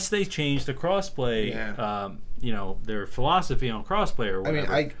 unless they change the crossplay, their philosophy on crossplay or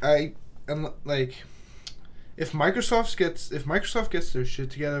whatever. If Microsoft gets their shit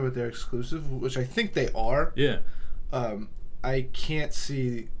together with their exclusive, which I think they are, I can't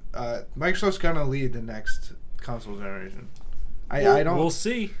see Microsoft's going to lead the next console generation. I don't. We'll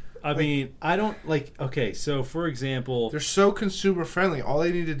see. I mean, I don't okay, so for example, they're so consumer friendly. All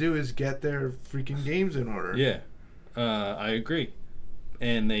they need to do is get their freaking games in order. Yeah. I agree.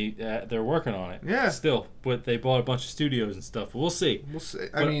 And they're working on it. Yeah. Still, but they bought a bunch of studios and stuff. We'll see.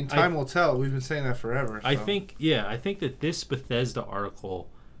 I mean, time will tell. We've been saying that forever. So. I think that this Bethesda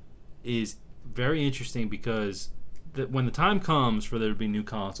article is very interesting because when the time comes for there to be new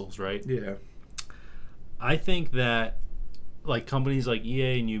consoles, right? Yeah. I think that companies like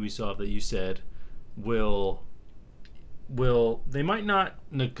EA and Ubisoft that you said will they might not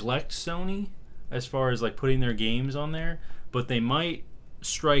neglect Sony as far as putting their games on there, but they might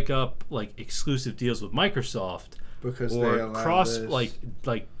strike up exclusive deals with Microsoft because or they allow cross this.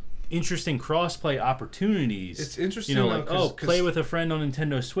 Interesting cross-play opportunities. It's interesting, play with a friend on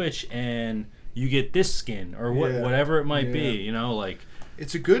Nintendo Switch and you get this skin or whatever it might be.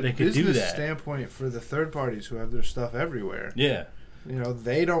 It's a good business standpoint for the third parties who have their stuff everywhere. Yeah.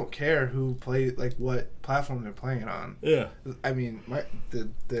 They don't care who what platform they're playing on. Yeah. I mean,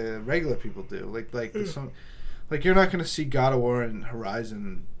 the regular people do. You're not going to see God of War and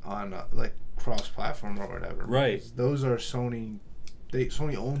Horizon on cross-platform or whatever. Right. Those are Sony.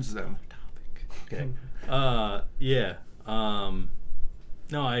 Sony owns them. Okay. Yeah. No,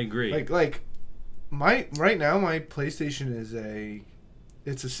 I agree. Right now my PlayStation is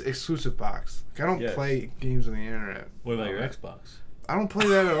it's an exclusive box. I don't play games on the internet. What about your Xbox? I don't play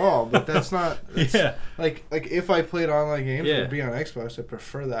that at all, but that's not... if I played online games, it would be on Xbox. I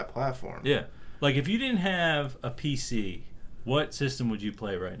prefer that platform. Yeah. If you didn't have a PC, what system would you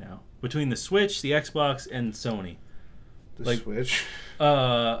play right now? Between the Switch, the Xbox, and Sony? The Switch.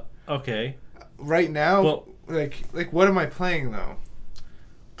 Okay. Right now, what am I playing, though?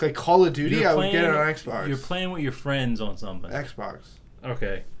 Call of Duty, I would get it on Xbox. You're playing with your friends on something. Xbox.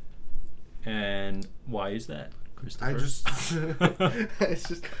 Okay. And why is that, Christopher? It's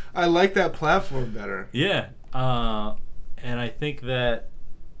just I like that platform better. Yeah. And I think that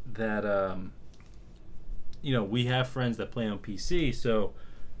we have friends that play on PC, so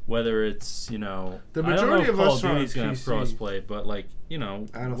whether it's the majority of us are on PC. Call of Duty's gonna crossplay, but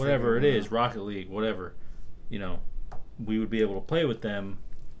whatever it is, Rocket League, whatever, we would be able to play with them.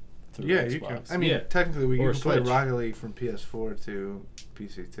 Yeah, you can. I mean, technically, we can play Rocket League from PS4 to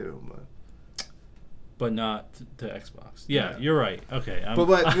PC too, but not to Xbox. Yeah, you're right. Okay, but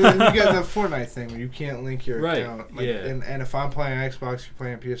then you get the Fortnite thing where you can't link your account. And if I'm playing Xbox, you're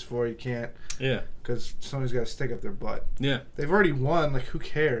playing PS4, you can't. Yeah. Because Sony's got to stick up their butt. Yeah. They've already won. Who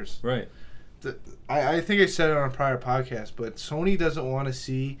cares? Right. I think I said it on a prior podcast, but Sony doesn't want to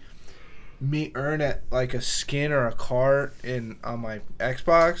see me earn it a skin or a car on my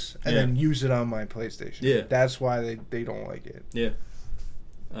Xbox and then use it on my PlayStation. Yeah. That's why they don't like it. Yeah.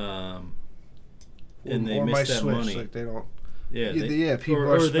 and they miss that Switch, money. Like they don't. Yeah, people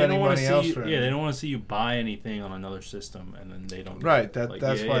are spending money elsewhere. Yeah, they don't want to see you buy anything on another system, and then they don't. Right,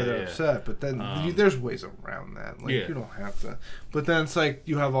 that's why they're upset. But then there's ways around that. Like you don't have to. But then it's like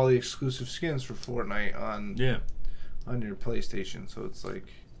you have all the exclusive skins for Fortnite on your PlayStation, so it's like,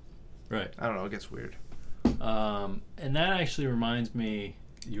 right. I don't know. It gets weird. And that actually reminds me.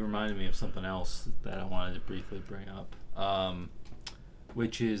 You reminded me of something else that I wanted to briefly bring up,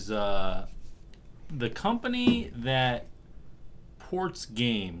 which is the company that ports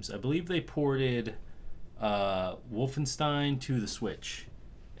games. I believe they ported Wolfenstein to the Switch,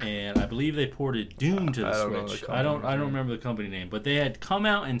 and I believe they ported Doom to the Switch. I don't remember the company name, but they had come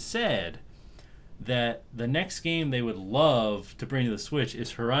out and said that the next game they would love to bring to the Switch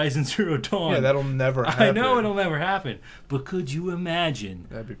is Horizon Zero Dawn. Yeah, that'll never happen. I know it'll never happen, but could you imagine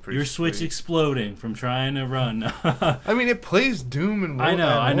your Switch exploding from trying to run? I mean, it plays Doom and I know.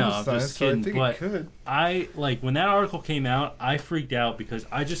 I'm so just kidding, I think but it could. I when that article came out, I freaked out because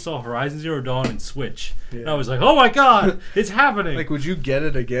I just saw Horizon Zero Dawn and Switch. Yeah. And I was like, "Oh my god, it's happening!" Like, would you get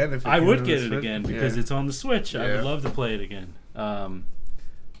it again? If I would get it again because it's on the Switch. I would love to play it again.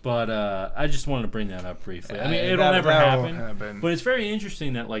 But I just wanted to bring that up briefly. I mean, it'll never happen. But it's very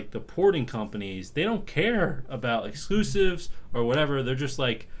interesting that like the porting companies, they don't care about exclusives or whatever. They're just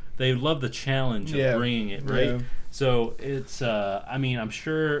like they love the challenge of bringing it, right? Yeah. So it's I mean, I'm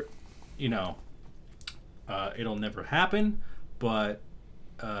sure, it'll never happen, but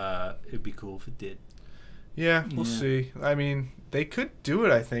it'd be cool if it did. Yeah, we'll see. I mean, they could do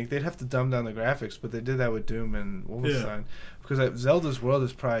it, I think. They'd have to dumb down the graphics, but they did that with Doom and Wolfenstein. Yeah. Because Zelda's World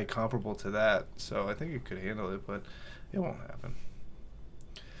is probably comparable to that, so I think it could handle it, but it won't happen.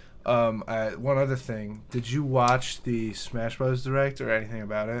 One other thing. Did you watch the Smash Bros. Direct or anything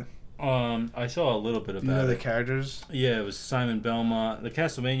about it? I saw a little bit about it. Do you know the characters? Yeah, it was Simon Belmont, the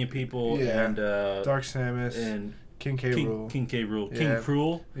Castlevania people, and Dark Samus, and King K. Rool. King K. Rool. King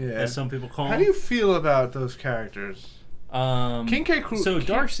Cruel, as some people call him. How do you feel about those characters? King K. Cruel. So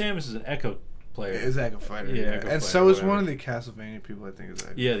Dark Samus is an Echo player. Is Echo Fighter, Echo and Fighter, so is one of the Castlevania people, I think, is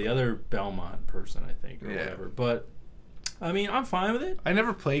Echo. Yeah, the other Belmont person, I think, or whatever. But I mean, I'm fine with it. I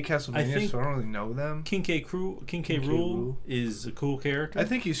never played Castlevania, so I don't really know them. King K. Rool is a cool character. I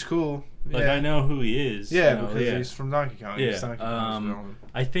think he's cool. Like, I know who he is. Yeah, because he's from Donkey Kong. Yeah.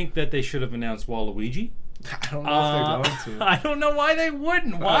 I think that they should have announced Waluigi. I don't know if they're going to. I don't know why they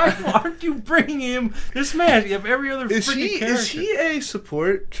wouldn't. Why aren't you bringing him to Smash? You have every other freaking character. Is he a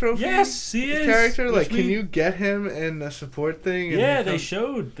support trophy? Yes, he is. Character? Like, can you get him in a support thing? Yeah, they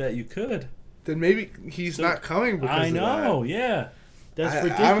showed that you could. Then maybe he's not coming because of that. I know, yeah. That's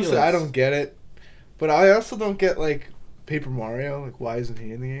ridiculous. Honestly, I don't get it. But I also don't get, like, Paper Mario. Like, why isn't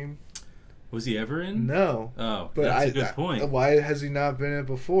he in the game? Was he ever in? No. Oh, but that's a good point. Why has he not been in it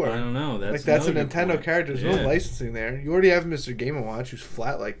before? I don't know. That's a Nintendo character. There's no licensing there. You already have Mr. Game & Watch, who's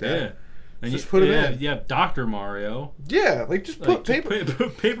flat like that. Yeah. And just put him in. You have Dr. Mario. Yeah, like just put Paper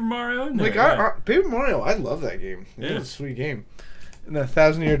Mario in there. Like Paper Mario, I love that game. It was a sweet game. And the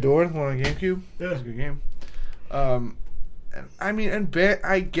 1,000-Year Door, the one on GameCube. Yeah, it was a good game.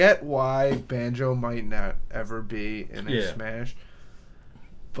 I get why Banjo might not ever be in a Smash.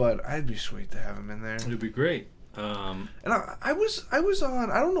 But I'd be sweet to have him in there. It'd be great. And I was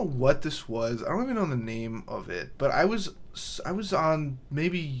on, I don't know what this was. I don't even know the name of it. But I was on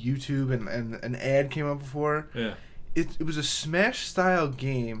maybe YouTube and an ad came up before. Yeah. It was a Smash style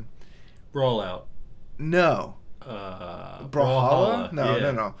game. Brawlout. No. Brawlhalla?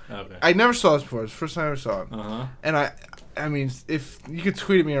 No. Okay. I never saw this before. It's the first time I ever saw it. Uh-huh. And I mean, if you could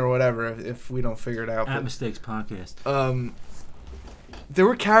tweet at me or whatever if we don't figure it out. At Mistakes Podcast. There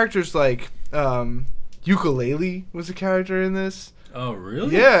were characters like Ukulele was a character in this. Oh,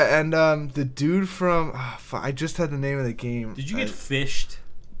 really? Yeah, and the dude from I just had the name of the game. Did you get fished?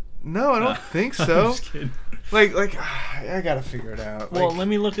 No, I don't think so. I'm just kidding. Like I gotta figure it out. Well, let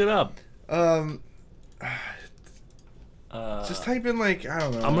me look it up. Just type in I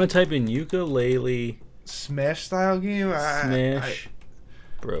don't know. I'm gonna type in ukulele Smash style game. Smash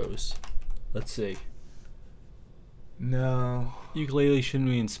Bros. Let's see. No. Ukulele shouldn't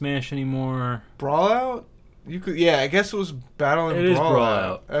be in Smash anymore. Brawlout? I guess it was Battle and Brawlout. It is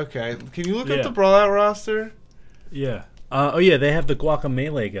Brawlout. Okay. Can you look up the Brawlout roster? Yeah. They have the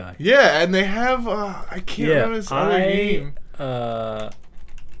Guacamelee guy. Yeah, and they have I can't remember this other game.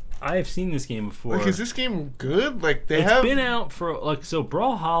 I have seen this game before. Is this game good? It's been out for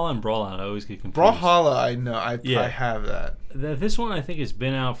Brawlhalla and Brawlout. I always get confused. Brawlhalla, I know. I have that. This one I think has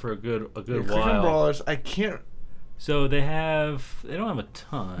been out for a good while. Click on Brawlers. I can't. So they don't have a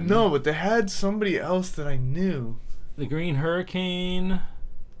ton. No, but they had somebody else that I knew. The Green Hurricane.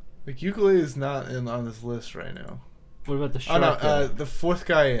 Like ukulele is not on this list right now. What about the shark? Oh no, the fourth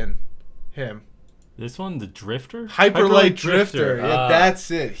guy in, him. This one, the Drifter? Hyperlight Drifter. Yeah,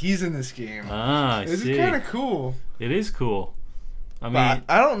 that's it. He's in this game. I see. This is kind of cool. It is cool. I mean, but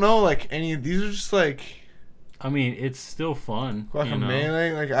I don't know, like, any of these are just, like... I mean, it's still fun.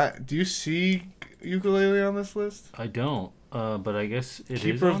 Guacamelee, like, do you see ukulele on this list? I don't, but I guess it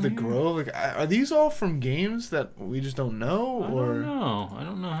Keeper is of the Grove? Like, are these all from games that we just don't know? I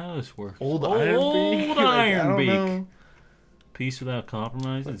don't know how this works. Old Iron Beak? Iron Beak. Peace Without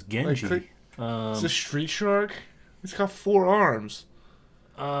Compromise. It's Genji. It's a Street Shark. It's got 4 arms.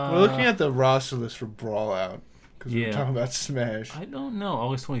 We're looking at the roster list for Brawl Out. Because we're talking about Smash. I don't know.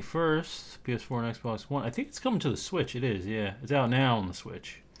 August 21st, PS4 and Xbox One. I think it's coming to the Switch. It is, yeah. It's out now on the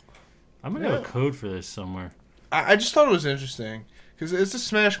Switch. I might have a code for this somewhere. I just thought it was interesting. Because it's a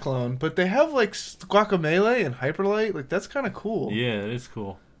Smash clone, but they have, like, Guacamelee and Hyperlight. Like, that's kind of cool. Yeah, it is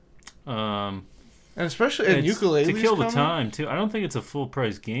cool. And especially in ukulele. To kill the time, too. I don't think it's a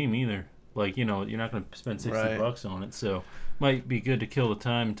full-price game, either. Like, you know, you're not going to spend $60 on it, so might be good to kill the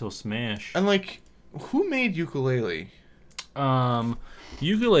time until Smash. And, like... Who made ukulele?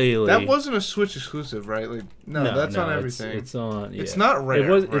 Ukulele. That wasn't a Switch exclusive, right? Like, no, that's on everything. It's on. Yeah. It's not rare.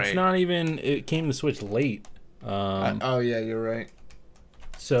 It's not even. It came to Switch late. Oh yeah, you're right.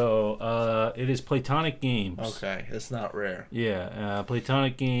 So it is Playtonic Games. Okay, it's not rare. Yeah,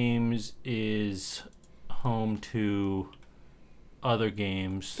 Playtonic Games is home to other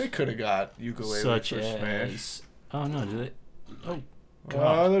games. They could have got ukulele such for as Smash. Oh no, did they? Oh.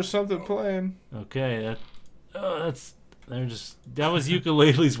 God. Oh, there's something playing. Okay, that was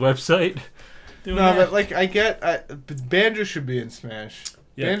Ukulele's website. But like Banjo should be in Smash.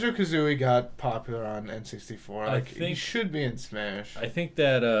 Yeah. Banjo-Kazooie got popular on N64. Like he should be in Smash. I think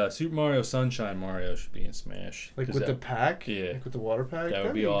that Super Mario Sunshine Mario should be in Smash. Like with the pack? Yeah. Like with the water pack? That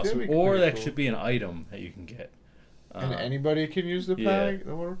would be awesome. Or that should be an item that you can get. And anybody can use the pack,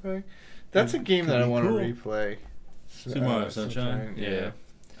 the water pack? That's a game that I want to replay. Super Mario Sunshine. Yeah.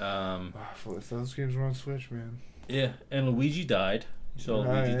 If those games were on Switch, man. Yeah, and Luigi died. You saw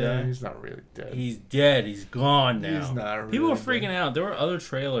Luigi die? He's not really dead. He's dead. He's gone now. He's not really People were freaking out. There were other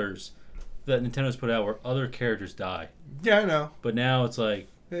trailers that Nintendo's put out where other characters die. Yeah, I know. But now it's like...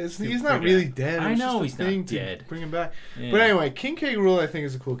 he's not really dead. I know he's not dead. Bring him back. Yeah. But anyway, King K. Rool I think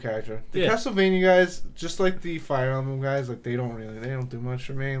is a cool character. The Castlevania guys, just like the Fire Emblem guys, like they don't do much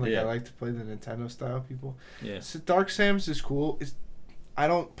for me. Like I like to play the Nintendo style people. Yeah. So Dark Samus is cool. I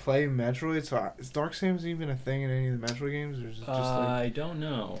don't play Metroid, so is Dark Samus even a thing in any of the Metroid games, or is it just I don't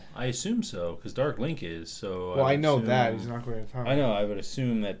know. I assume so because Dark Link is. So well, I know that he's not going to talk. I know. I would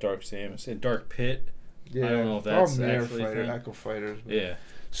assume that Dark Samus and Dark Pit. Yeah, I don't know if that's actually Echo Fighters. Yeah.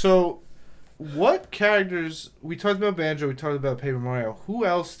 So, what characters... We talked about Banjo, we talked about Paper Mario. Who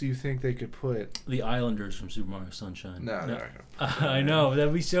else do you think they could put? The Islanders from Super Mario Sunshine. No. I know.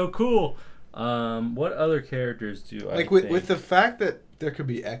 That'd be so cool. What other characters do I think? With the fact that there could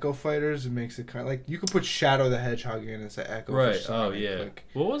be Echo Fighters, it makes it kind of... Like, you could put Shadow the Hedgehog in as an Echo right. for Sonic. Oh, yeah. Like,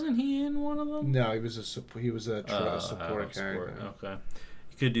 well, wasn't he in one of them? No, he was a supporting character. Okay.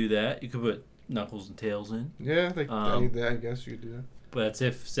 You could do that. You could put Knuckles and Tails in. Yeah, I guess you could do that. But that's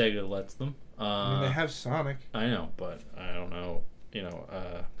if Sega lets them. I mean, they have Sonic. I know, but I don't know.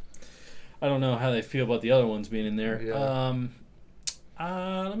 I don't know how they feel about the other ones being in there. Yeah.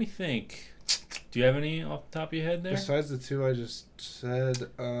 Let me think. Do you have any off the top of your head there? Besides the two I just said,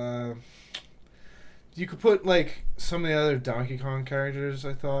 you could put like some of the other Donkey Kong characters.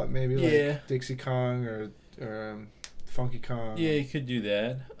 I thought maybe like Dixie Kong or Funky Kong. Yeah, you could do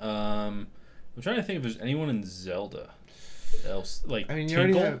that. I'm trying to think if there's anyone in Zelda else. Like, I mean, you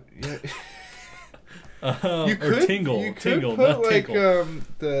Tinkle? Already have. You could, or Tingle. You could Tingle, put not like Tinkle.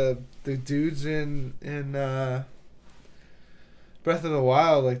 The dudes in Breath of the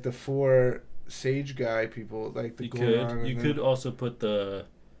Wild, like the 4 sage guy people, like the Goron. You could also put the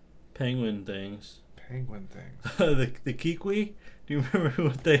penguin things. Penguin things. the Kiwi. Do you remember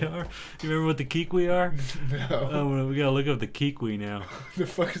what they are? Do you remember what the Kiwi are? No. Oh, we gotta look up the Kiwi now. The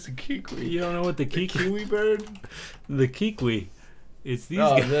fuck is a Kiwi? You don't know what the Kiwi bird? The Kiwi. It's these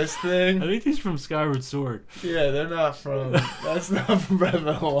guys. This thing? I think these are from Skyward Sword. Yeah, they're not from... That's not from Breath of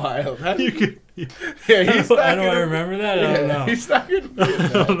the Wild. How do I remember that? I don't know. He's not going to be in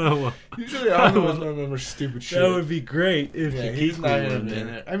that. I don't know. Usually I'm the one that remember stupid shit. That would be great if the he's Kiwi not going to be in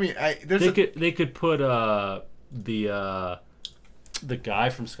it. I mean, they could put the guy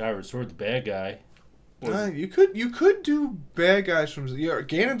from Skyward Sword, the bad guy. You could do bad guys from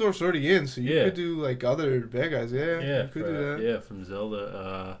Ganondorf's already in, so you could do like other bad guys. Yeah, you could do that. Yeah, from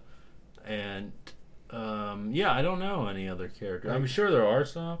Zelda, and Yeah, I don't know any other character. I'm sure there are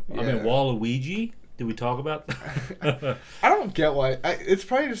some. Yeah. I mean, Waluigi. Did we talk about that? I don't get why. It's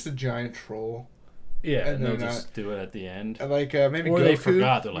probably just a giant troll. Yeah, and they'll just do it at the end. Like maybe or Goku. They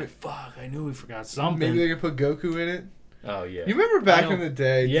forgot. They're like, "Fuck! I knew we forgot something." Maybe they could put Goku in it. Oh yeah. You remember back in the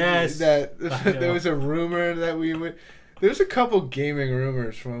day? Yes. That there was a rumor that we would. There's a couple gaming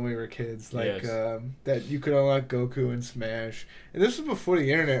rumors from when we were kids, like that you could unlock Goku in Smash, and this was before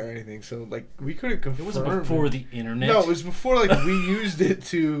the internet or anything. So like we couldn't confirm. It wasn't before the internet. No, it was before like we used it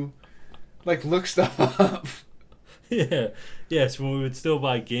to, like, look stuff up. Yeah. Yes, when we would still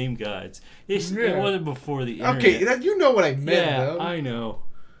buy game guides. It wasn't before the internet. Okay, you know what I meant, though. Yeah, I know.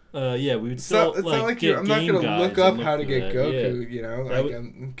 Yeah, we would still it's not like get I'm not going to look up how to get Goku, you know? Like,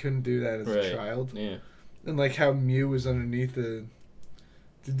 I couldn't do that as a child. Yeah. And, like, how Mew was underneath the...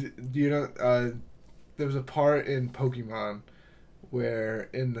 You know, there was a part in Pokemon where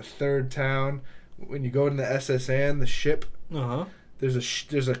in the third town, when you go in the SSN, the ship,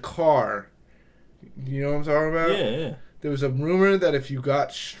 there's a car. You know what I'm talking about? Yeah. There was a rumor that if you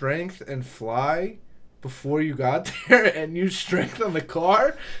got strength and fly before you got there and used strength on the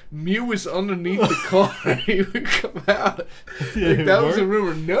car, Mew was underneath the car and he would come out. Like, that was a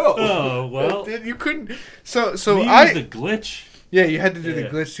rumor. No. Oh, well. You couldn't. So Mew was the glitch. Yeah, you had to do the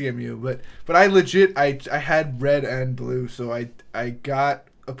glitch to get Mew. But I legit, I had red and blue, so I got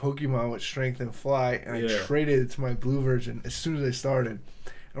a Pokemon with strength and fly, and I traded it to my blue version as soon as I started.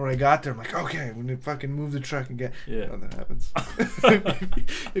 And when I got there, I'm like, okay, I'm going to fucking move the truck and get... Yeah. Nothing happens.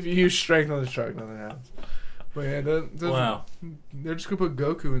 If you use strength on the truck, nothing happens. But yeah, wow. They're just going to put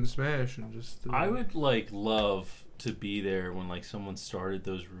Goku in Smash and just... I would, like, love to be there when, like, someone started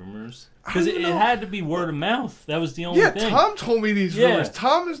those rumors. Because it had to be word of mouth. That was the only thing. Yeah, Tom told me these rumors.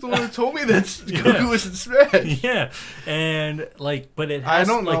 Tom is the one who told me that Goku was in Smash. Yeah. And, like, but it has...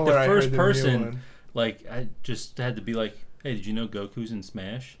 I don't know, like, the first person, like, I just had to be like... Hey, did you know Goku's in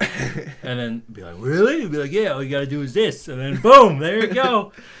Smash? And then be like, really? Be like, yeah, all you gotta do is this. And then boom, there you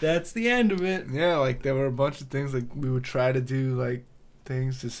go. That's the end of it. Yeah, like there were a bunch of things like we would try to do, like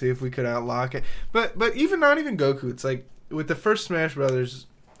things to see if we could unlock it. But even not even Goku. It's like with the first Smash Brothers,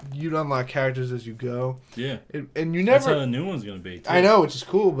 you'd unlock characters as you go. Yeah. And you never. That's how the new one's gonna be. Too. I know, which is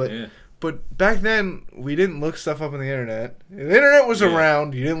cool, but. Yeah. But back then, we didn't look stuff up on the internet. The internet was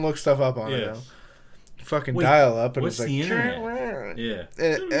around. You didn't look stuff up on it. Though. Fucking dial up and what's it's like the internet? Yeah.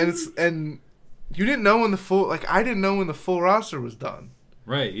 And you didn't know when the full I didn't know when the full roster was done.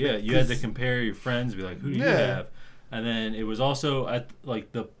 Right, yeah. You had to compare your friends, be like, who do you have? And then it was also at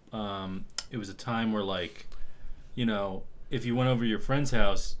like the it was a time where, like, you know, if you went over to your friend's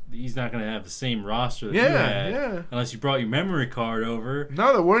house, he's not going to have the same roster that you had unless you brought your memory card over.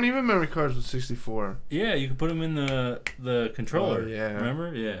 No, there weren't even memory cards with 64. Yeah, you could put them in the controller. Oh, yeah.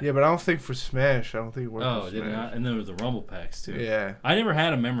 Remember? Yeah. Yeah, but I don't think for Smash. I don't think it worked for Smash. Did not? And then there was the Rumble Packs, too. Yeah. I never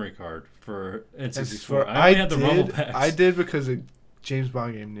had a memory card for N64. I only had the Rumble Packs. I did because a James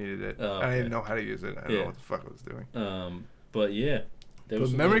Bond game needed it. Oh, okay. I didn't know how to use it. I didn't know what the fuck I was doing. But, yeah.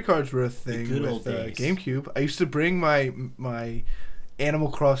 But memory cards were a thing with GameCube. I used to bring my Animal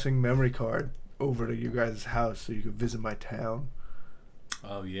Crossing memory card over to you guys' house so you could visit my town.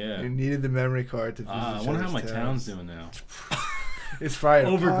 Oh, yeah. You needed the memory card to visit I wonder how my town's doing now. It's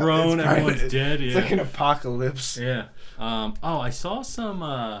probably overgrown. Everyone's dead. It's like an apocalypse. Yeah. I saw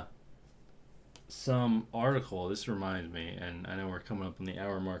some article. This reminds me, and I know we're coming up on the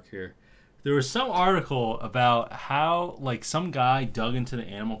hour mark here. There was some article about how, like, some guy dug into the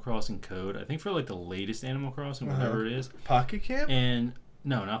Animal Crossing code, I think for, like, the latest Animal Crossing, whatever it is. Pocket Camp? And,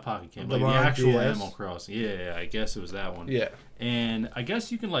 no, not Pocket Camp. Like, the actual Animal Crossing. Yeah, I guess it was that one. Yeah. And I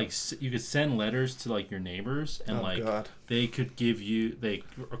guess you can, like, you could send letters to, like, your neighbors, and, they could give you,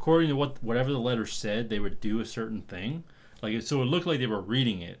 according to whatever the letter said, they would do a certain thing. Like, so it looked like they were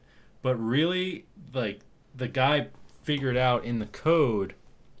reading it. But really, like, the guy figured out in the code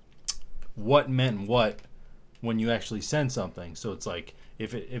what meant what when you actually send something. So it's like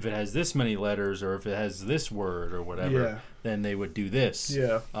if it has this many letters or if it has this word or whatever, then they would do this.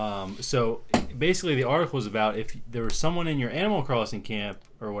 Yeah. So basically the article was about if there was someone in your Animal Crossing camp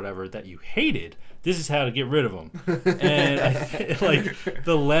or whatever that you hated, this is how to get rid of them. And like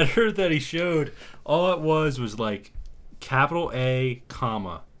the letter that he showed, all it was like capital A,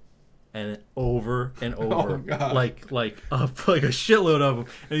 comma, and over and over, like a shitload of them,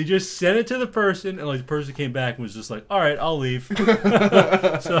 and he just sent it to the person, and like the person came back and was just like, "All right, I'll leave."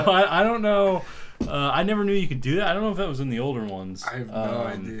 So I don't know. I never knew you could do that. I don't know if that was in the older ones. I have no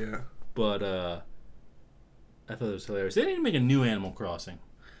idea. But I thought it was hilarious. They need to make a new Animal Crossing.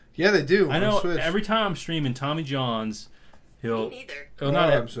 Yeah, they do. I know. Every time I'm streaming Tommy John's, Me neither.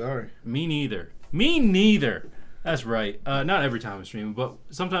 I'm sorry. Me neither. Me neither. That's right. Not every time I'm streaming, but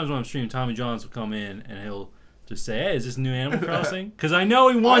sometimes when I'm streaming, Tommy Johns will come in and he'll just say, "Hey, is this new Animal Crossing?" Because I know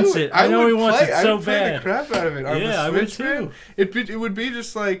he wants it. I know he wants it so bad. I would play the crap out of it. Yeah, I would too. It would be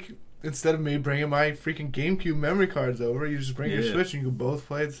just like, instead of me bringing my freaking GameCube memory cards over, you just bring your Switch and you can both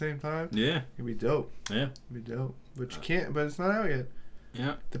play at the same time. Yeah. It'd be dope. Yeah. It'd be dope. But you can't, but it's not out yet.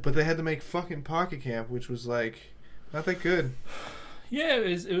 Yeah. But they had to make fucking Pocket Camp, which was like, not that good. Yeah,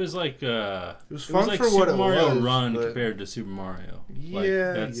 it was like it was fun like for Super what it Mario was, Run compared to Super Mario.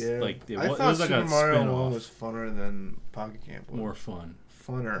 Yeah, Like, I thought Super Mario 1 was funner than Pocket Camp was. More fun.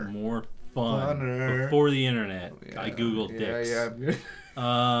 Funner. More fun. Funner. Before the internet, Yeah, I googled dicks. Yeah.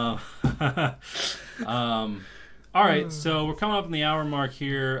 All right, so we're coming up on the hour mark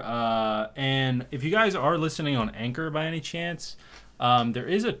here, and if you guys are listening on Anchor by any chance, there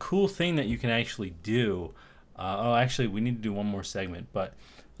is a cool thing that you can actually do. Actually, we need to do one more segment, but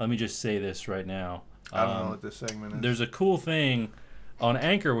let me just say this right now. I don't know what this segment is. There's a cool thing on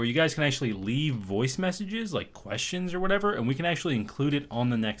Anchor where you guys can actually leave voice messages, like questions or whatever, and we can actually include it on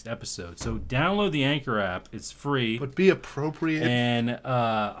the next episode. So download the Anchor app. It's free. But be appropriate. And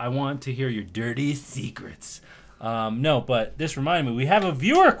I want to hear your dirtiest secrets. No, but this reminded me, we have a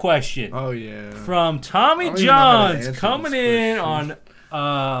viewer question. Oh, yeah. From Tommy Johns coming in on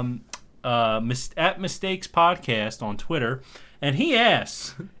at Mistakes Podcast on Twitter. And he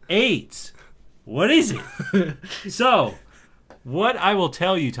asks, AIDS, what is it? So, what I will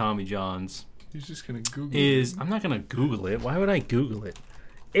tell you, Tommy Johns, he's just going to Google is, it. I'm not going to Google it. Why would I Google it?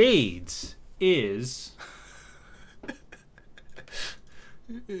 AIDS is...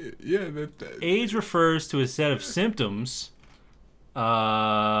 Yeah, AIDS refers to a set of symptoms,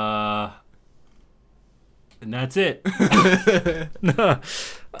 and that's it.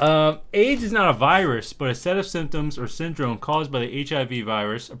 AIDS is not a virus, but a set of symptoms or syndrome caused by the HIV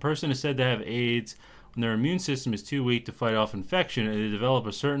virus. A person is said to have AIDS when their immune system is too weak to fight off infection, and they develop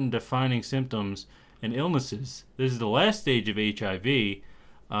a certain defining symptoms and illnesses. This is the last stage of HIV,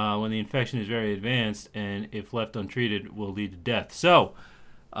 when the infection is very advanced, and if left untreated, will lead to death. So,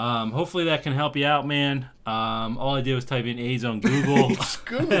 hopefully that can help you out, man. All I did was type in AIDS on Google.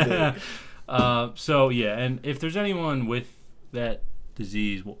 So yeah, and if there's anyone with that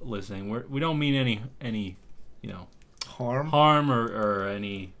disease listening, we don't mean any harm or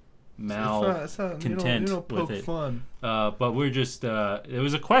any malcontent with it. Fun. But we're just it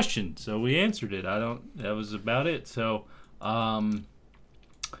was a question, so we answered it. That was about it. So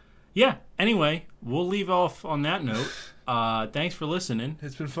yeah. Anyway, we'll leave off on that note. Thanks for listening.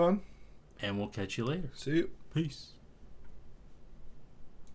 It's been fun. And we'll catch you later. See you. Peace.